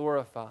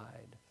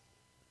glorified.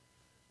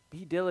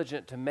 Be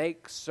diligent to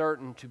make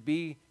certain, to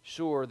be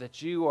sure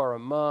that you are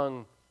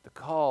among the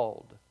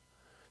called,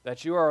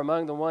 that you are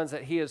among the ones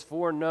that He has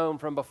foreknown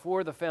from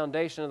before the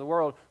foundation of the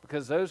world,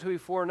 because those who He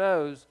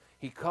foreknows,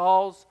 He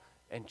calls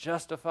and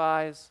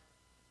justifies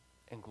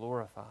and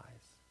glorifies.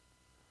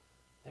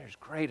 There's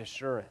great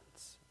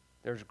assurance.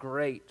 There's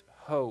great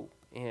hope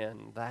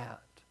in that.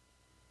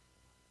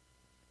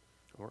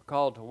 We're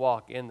called to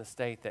walk in the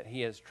state that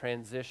He has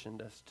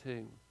transitioned us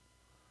to.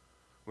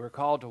 We're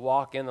called to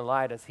walk in the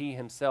light as He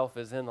Himself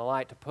is in the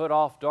light, to put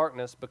off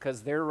darkness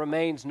because there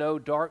remains no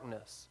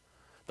darkness.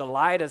 The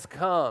light has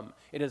come.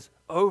 It has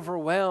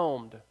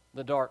overwhelmed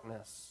the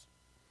darkness.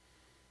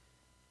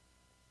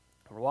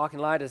 We're walking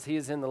light as He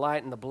is in the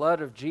light, and the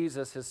blood of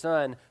Jesus, His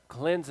Son,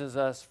 cleanses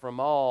us from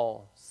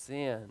all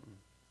sin.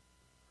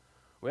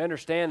 We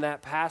understand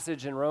that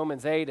passage in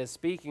Romans 8 as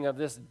speaking of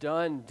this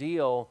done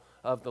deal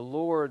of the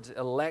Lord's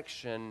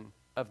election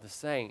of the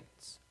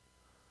saints.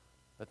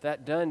 But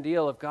that done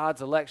deal of God's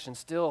election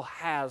still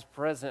has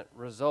present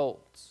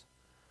results.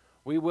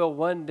 We will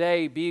one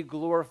day be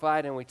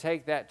glorified, and we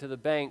take that to the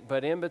bank.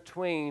 But in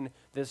between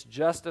this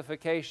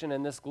justification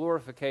and this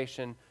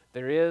glorification,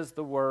 there is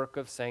the work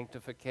of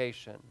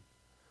sanctification.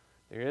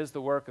 There is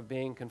the work of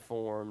being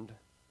conformed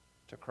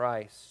to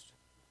Christ.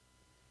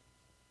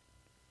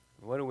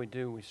 What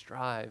do? We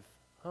strive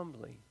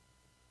humbly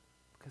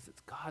because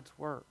it's God's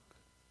work.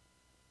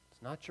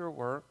 It's not your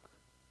work.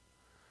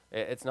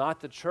 It's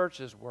not the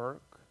church's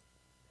work.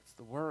 It's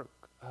the work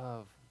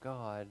of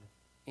God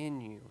in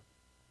you.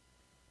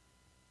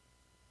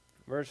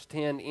 Verse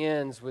 10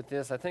 ends with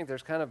this. I think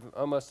there's kind of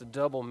almost a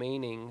double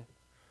meaning,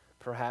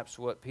 perhaps,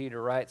 what Peter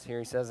writes here.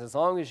 He says, as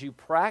long as you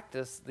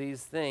practice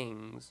these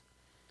things,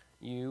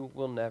 you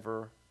will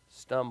never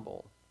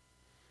stumble.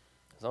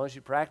 As long as you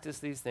practice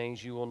these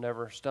things, you will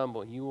never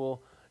stumble. You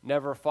will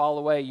never fall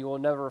away. You will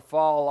never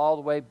fall all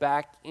the way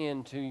back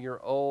into your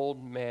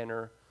old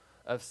manner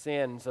of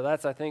sin. So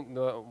that's, I think,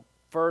 the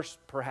first,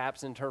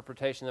 perhaps,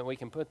 interpretation that we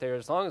can put there.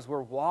 As long as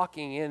we're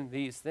walking in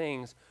these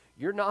things,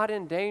 you're not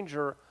in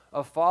danger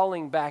of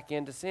falling back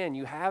into sin.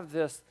 You have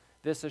this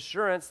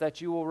assurance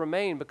that you will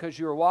remain because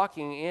you are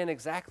walking in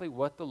exactly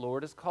what the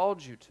Lord has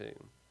called you to.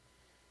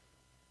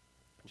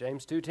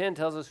 James 2:10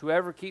 tells us,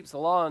 whoever keeps the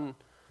law and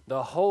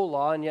the whole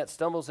law and yet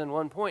stumbles in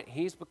one point,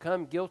 he's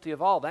become guilty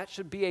of all. That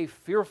should be a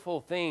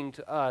fearful thing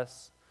to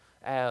us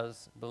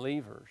as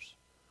believers.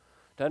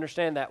 To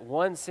understand that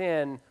one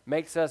sin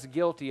makes us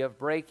guilty of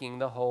breaking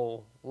the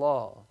whole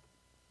law.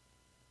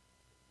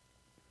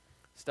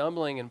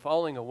 Stumbling and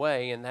falling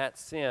away in that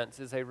sense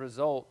is a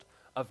result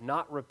of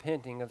not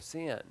repenting of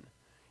sin.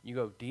 You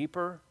go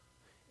deeper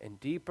and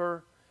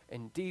deeper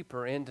and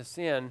deeper into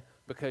sin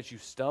because you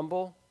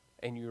stumble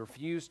and you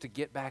refuse to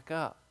get back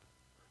up.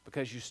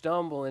 Because you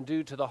stumble, and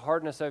due to the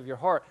hardness of your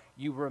heart,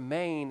 you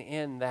remain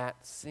in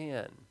that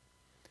sin.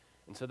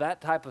 And so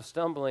that type of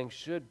stumbling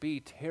should be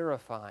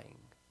terrifying.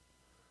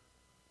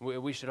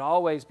 We should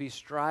always be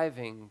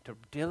striving to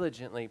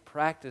diligently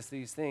practice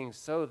these things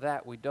so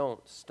that we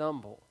don't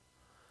stumble.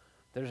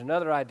 There's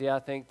another idea I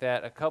think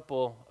that a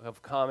couple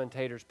of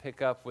commentators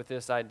pick up with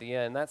this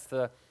idea, and that's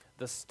the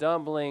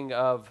stumbling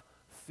of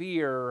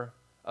fear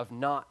of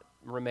not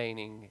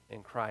remaining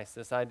in Christ.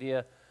 This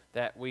idea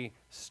that we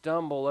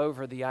stumble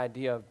over the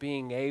idea of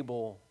being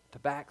able to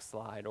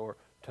backslide or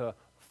to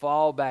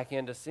fall back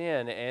into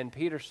sin. And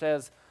Peter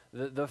says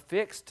the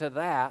fix to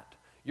that,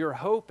 your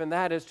hope in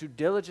that, is to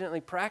diligently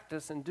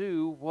practice and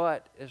do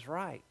what is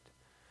right.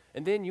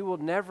 And then you will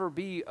never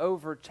be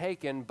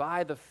overtaken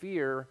by the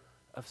fear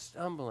of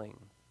stumbling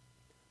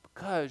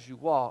because you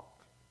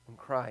walk in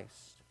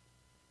Christ.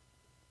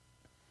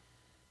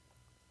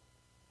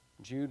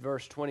 Jude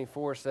verse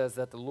 24 says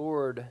that the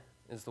Lord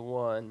is the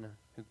one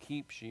who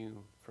keeps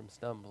you from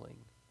stumbling.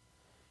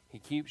 He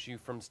keeps you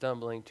from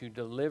stumbling to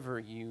deliver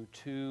you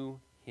to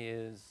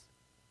His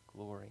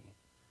glory.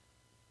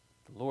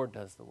 The Lord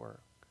does the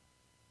work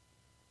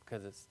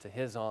because it's to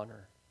His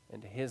honor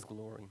and to His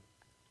glory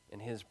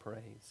and His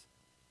praise.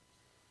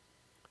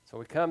 So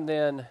we come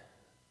then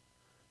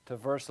to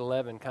verse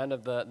 11, kind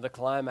of the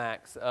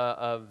climax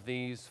of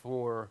these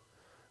 4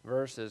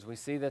 verses. We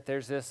see that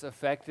there's this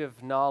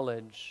effective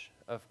knowledge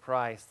of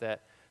Christ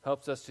that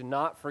helps us to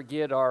not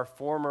forget our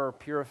former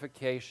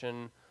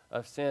purification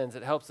of sins.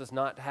 It helps us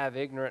not to have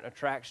ignorant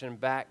attraction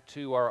back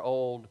to our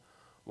old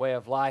way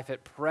of life.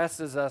 It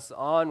presses us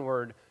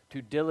onward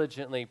to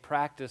diligently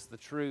practice the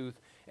truth.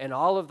 And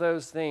all of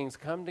those things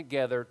come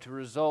together to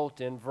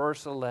result in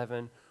verse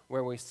 11,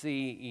 where we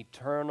see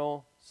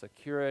eternal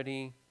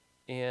security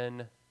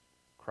in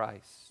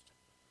Christ.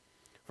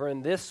 For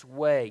in this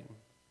way,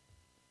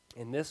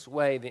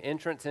 the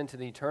entrance into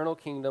the eternal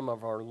kingdom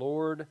of our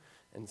Lord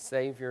and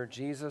Savior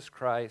Jesus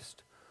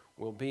Christ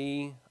will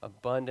be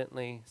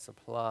abundantly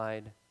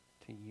supplied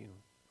to you.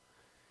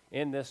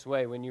 In this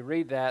way, when you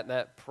read that,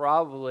 that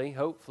probably,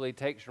 hopefully,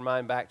 takes your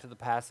mind back to the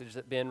passage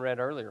that Ben read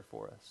earlier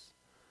for us.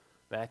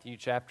 Matthew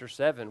chapter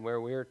 7,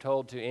 where we are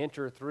told to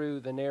enter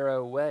through the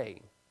narrow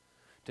way,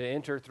 to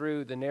enter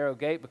through the narrow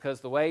gate,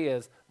 because the way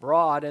is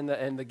broad and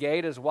the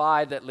gate is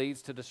wide that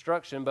leads to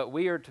destruction, but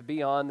we are to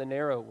be on the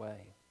narrow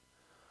way.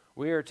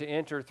 We are to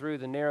enter through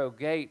the narrow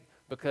gate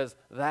because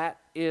that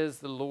is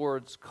the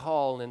Lord's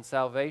call in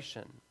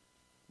salvation.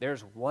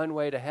 There's one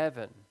way to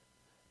heaven.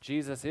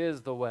 Jesus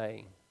is the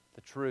way,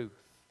 the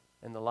truth,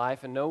 and the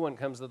life, and no one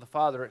comes to the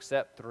Father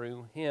except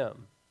through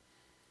Him.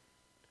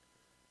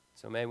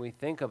 So may we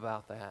think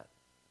about that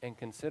and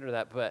consider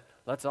that. But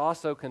let's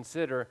also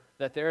consider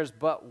that there's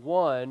but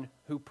one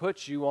who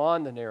puts you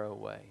on the narrow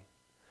way.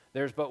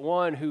 There's but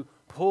one who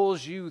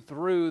pulls you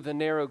through the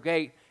narrow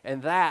gate,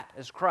 and that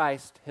is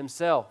Christ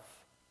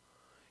Himself.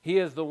 He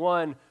is the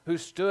one who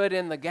stood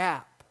in the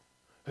gap,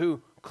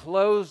 who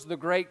closed the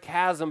great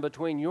chasm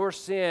between your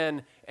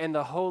sin and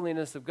the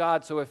holiness of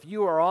God. So if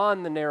you are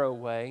on the narrow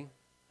way,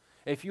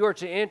 if you are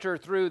to enter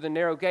through the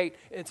narrow gate,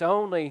 it's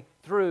only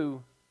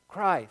through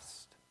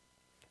Christ.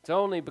 It's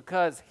only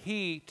because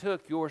He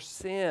took your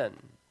sin.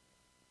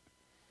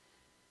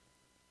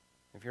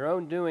 If your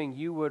own doing,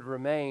 you would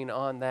remain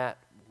on that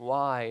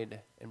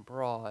wide and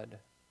broad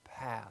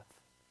path.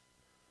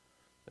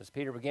 As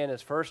Peter began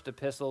his first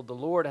epistle, the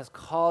Lord has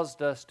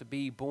caused us to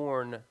be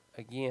born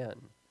again.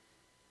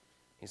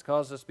 He's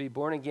caused us to be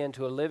born again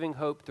to a living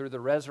hope through the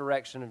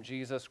resurrection of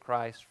Jesus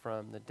Christ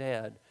from the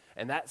dead.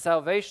 And that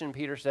salvation,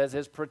 Peter says,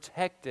 is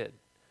protected.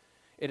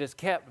 It is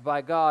kept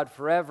by God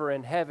forever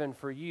in heaven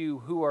for you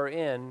who are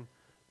in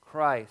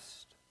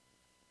Christ.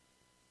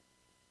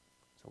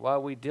 So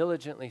while we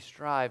diligently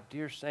strive,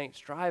 dear saints,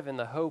 strive in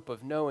the hope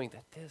of knowing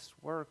that this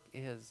work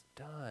is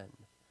done.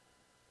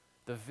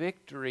 the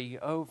victory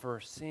over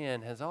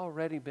sin has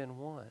already been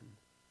won.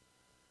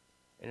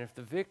 And if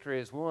the victory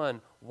is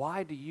won,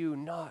 why do you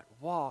not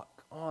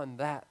walk on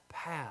that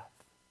path?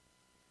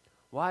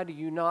 Why do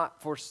you not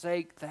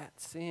forsake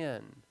that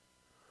sin?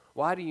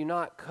 Why do you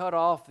not cut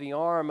off the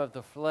arm of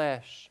the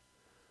flesh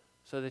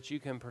so that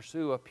you can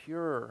pursue a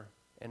pure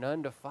and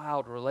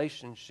undefiled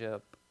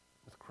relationship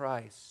with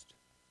Christ?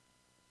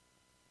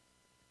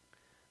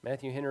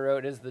 Matthew Henry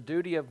wrote, "It is the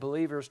duty of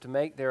believers to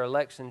make their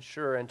election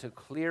sure and to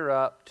clear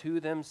up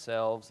to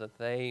themselves that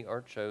they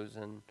are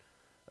chosen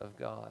of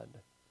God."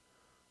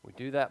 We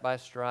do that by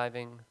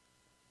striving.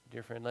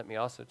 Dear friend, let me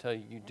also tell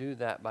you, you do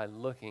that by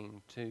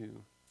looking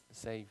to the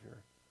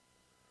Savior,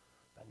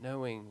 by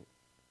knowing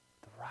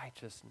the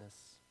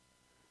righteousness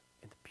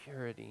and the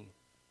purity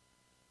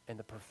and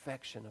the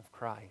perfection of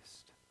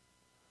Christ.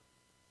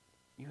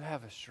 You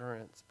have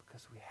assurance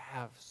because we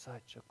have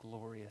such a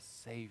glorious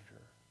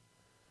Savior.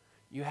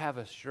 You have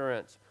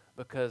assurance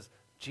because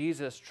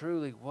Jesus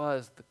truly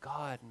was the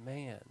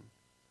God-man.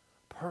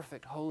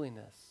 Perfect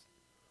holiness,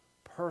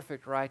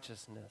 perfect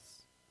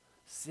righteousness,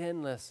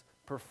 sinless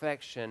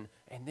perfection,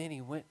 and then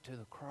he went to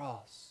the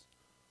cross.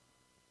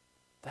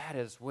 That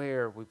is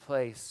where we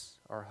place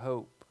our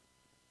hope.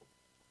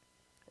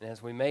 And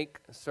as we make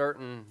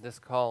certain this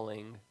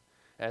calling,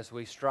 as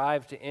we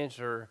strive to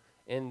enter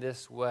in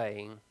this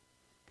way,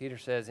 Peter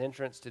says,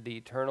 entrance to the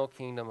eternal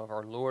kingdom of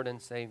our Lord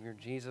and Savior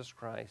Jesus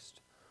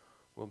Christ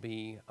will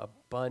be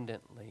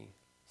abundantly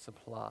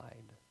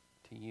supplied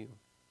to you.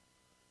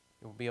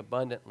 It will be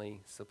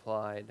abundantly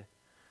supplied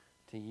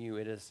to you.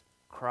 It is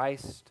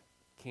Christ's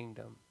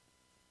kingdom,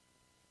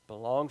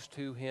 belongs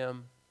to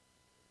him,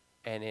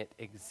 and it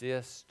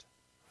exists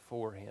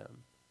for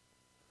him.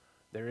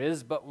 There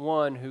is but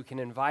one who can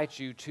invite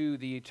you to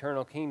the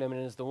eternal kingdom,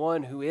 and it is the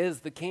one who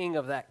is the king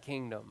of that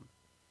kingdom.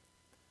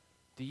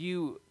 Do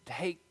you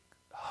take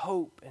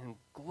hope and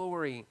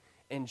glory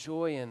and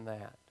joy in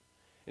that?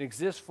 It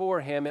exists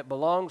for him, it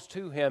belongs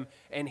to him,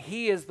 and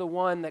he is the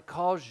one that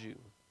calls you.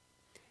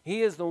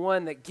 He is the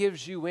one that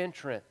gives you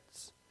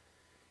entrance.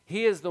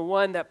 He is the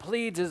one that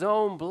pleads his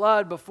own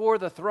blood before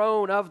the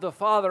throne of the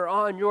Father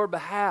on your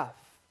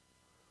behalf.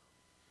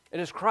 It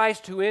is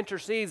Christ who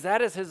intercedes.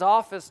 That is his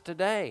office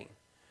today.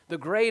 The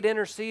great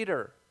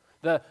interceder,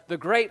 the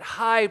great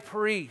high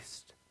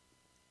priest.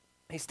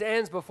 He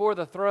stands before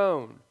the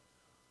throne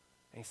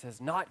and he says,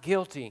 not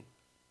guilty,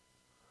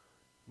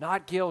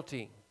 not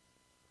guilty,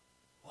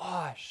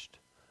 washed,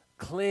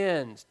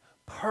 cleansed,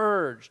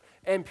 purged,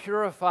 and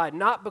purified,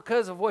 not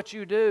because of what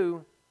you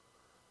do,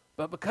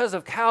 but because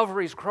of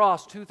Calvary's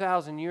cross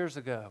 2,000 years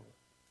ago.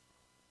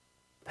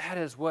 That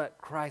is what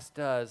Christ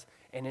does,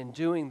 and in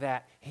doing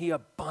that, he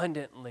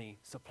abundantly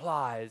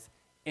supplies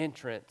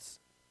entrance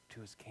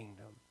to his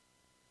kingdom.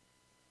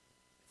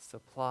 It's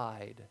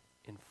supplied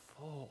in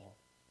full,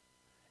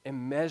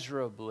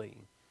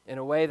 immeasurably, in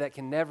a way that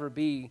can never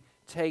be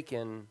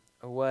taken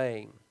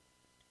away.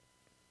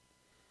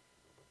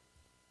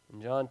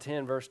 In John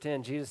 10, verse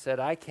 10, Jesus said,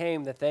 I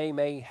came that they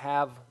may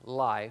have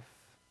life,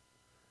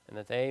 and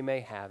that they may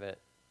have it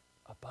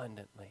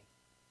abundantly.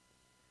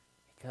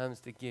 He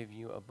comes to give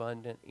you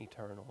abundant,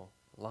 eternal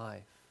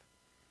life.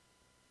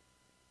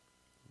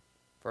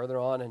 Further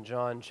on in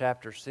John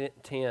chapter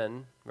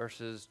 10,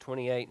 verses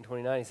 28 and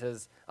 29, he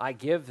says, I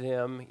give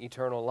them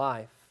eternal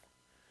life,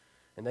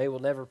 and they will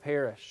never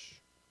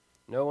perish.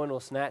 No one will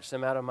snatch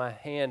them out of my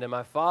hand, and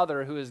my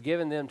Father who has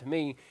given them to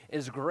me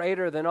is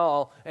greater than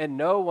all, and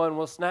no one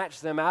will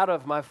snatch them out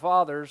of my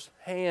Father's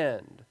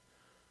hand.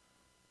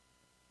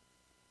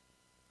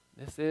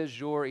 This is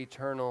your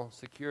eternal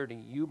security.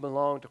 You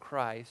belong to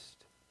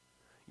Christ.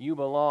 You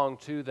belong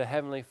to the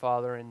Heavenly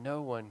Father, and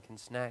no one can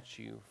snatch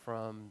you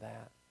from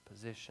that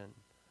position.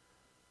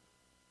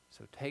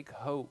 So take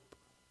hope,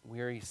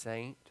 weary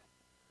saint,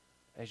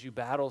 as you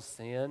battle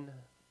sin,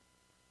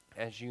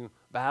 as you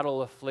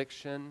battle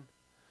affliction,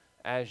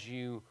 as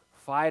you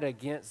fight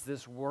against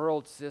this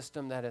world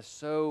system that is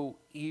so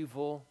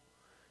evil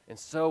and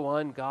so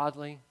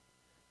ungodly.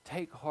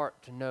 Take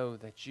heart to know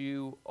that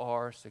you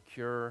are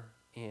secure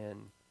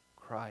in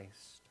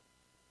Christ.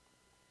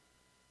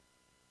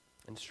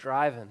 And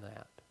strive in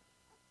that.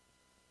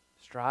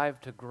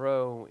 Strive to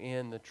grow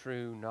in the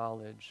true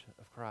knowledge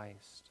of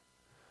Christ.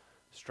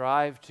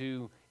 Strive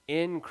to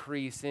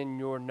increase in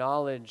your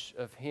knowledge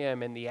of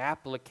him and the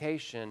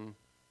application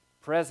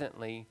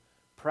presently,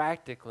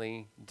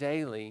 practically,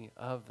 daily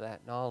of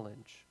that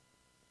knowledge.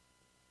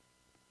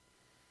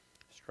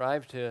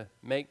 Strive to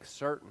make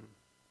certain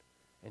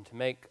and to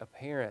make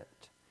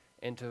apparent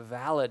and to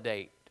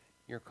validate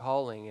your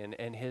calling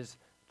and his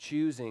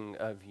choosing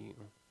of you.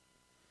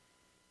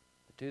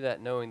 But do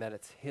that knowing that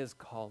it's his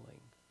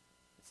calling.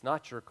 It's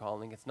not your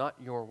calling. It's not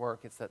your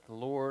work. It's that the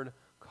Lord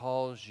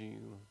calls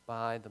you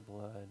by the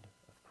blood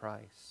of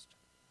Christ.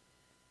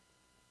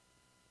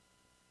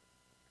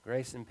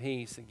 Grace and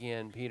peace,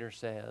 again, Peter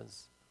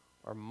says,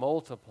 are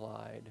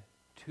multiplied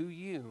to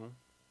you,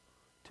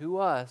 to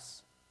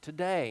us,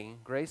 today.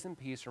 Grace and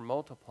peace are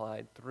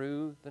multiplied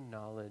through the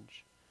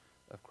knowledge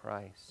of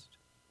Christ.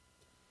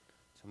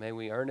 So may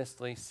we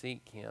earnestly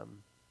seek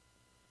him.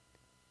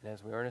 And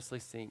as we earnestly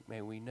seek,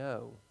 may we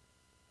know,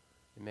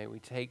 and may we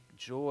take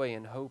joy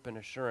and hope and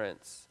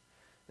assurance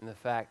in the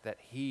fact that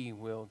he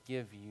will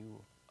give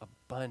you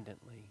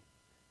abundantly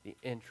the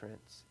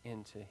entrance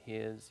into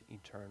his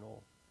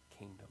eternal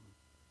kingdom.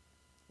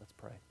 Let's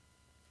pray.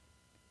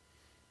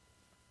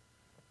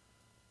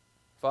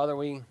 Father,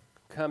 we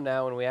come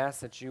now and we ask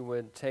that you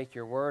would take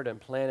your word and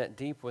plant it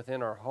deep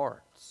within our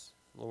hearts.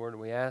 Lord,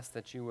 we ask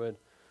that you would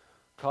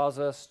cause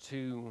us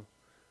to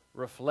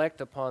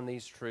reflect upon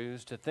these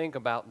truths, to think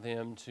about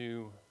them,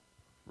 to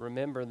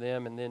remember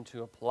them, and then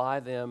to apply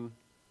them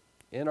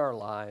in our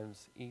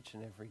lives each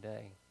and every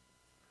day.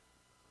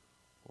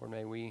 Lord,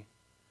 may we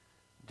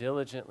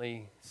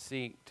diligently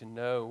seek to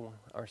know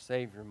our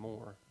Savior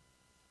more.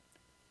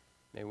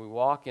 May we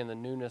walk in the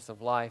newness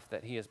of life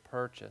that he has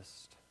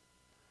purchased.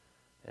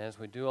 And as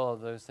we do all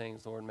of those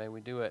things, Lord, may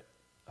we do it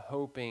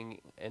hoping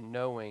and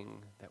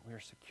knowing that we are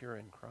secure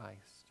in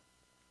Christ.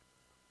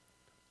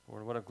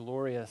 Lord, what a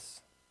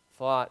glorious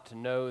thought to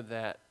know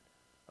that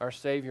our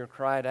Savior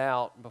cried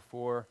out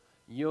before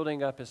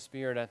yielding up his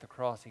spirit at the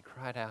cross. He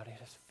cried out, "It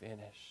is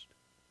finished,"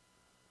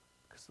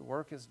 because the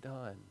work is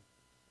done.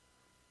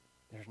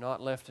 There's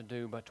not left to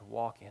do but to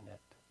walk in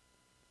it.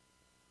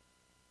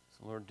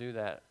 So Lord, do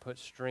that. Put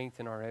strength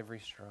in our every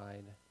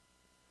stride.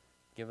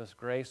 Give us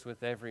grace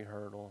with every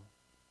hurdle.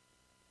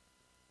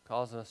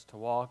 Cause us to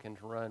walk and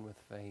to run with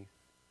faith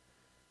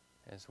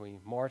as we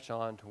march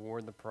on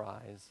toward the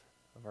prize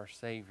of our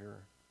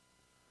Savior,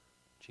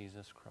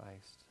 Jesus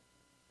Christ.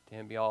 To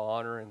him be all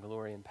honor and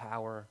glory and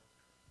power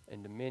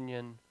and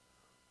dominion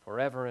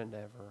forever and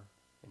ever.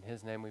 In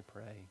his name we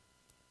pray.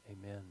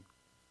 Amen.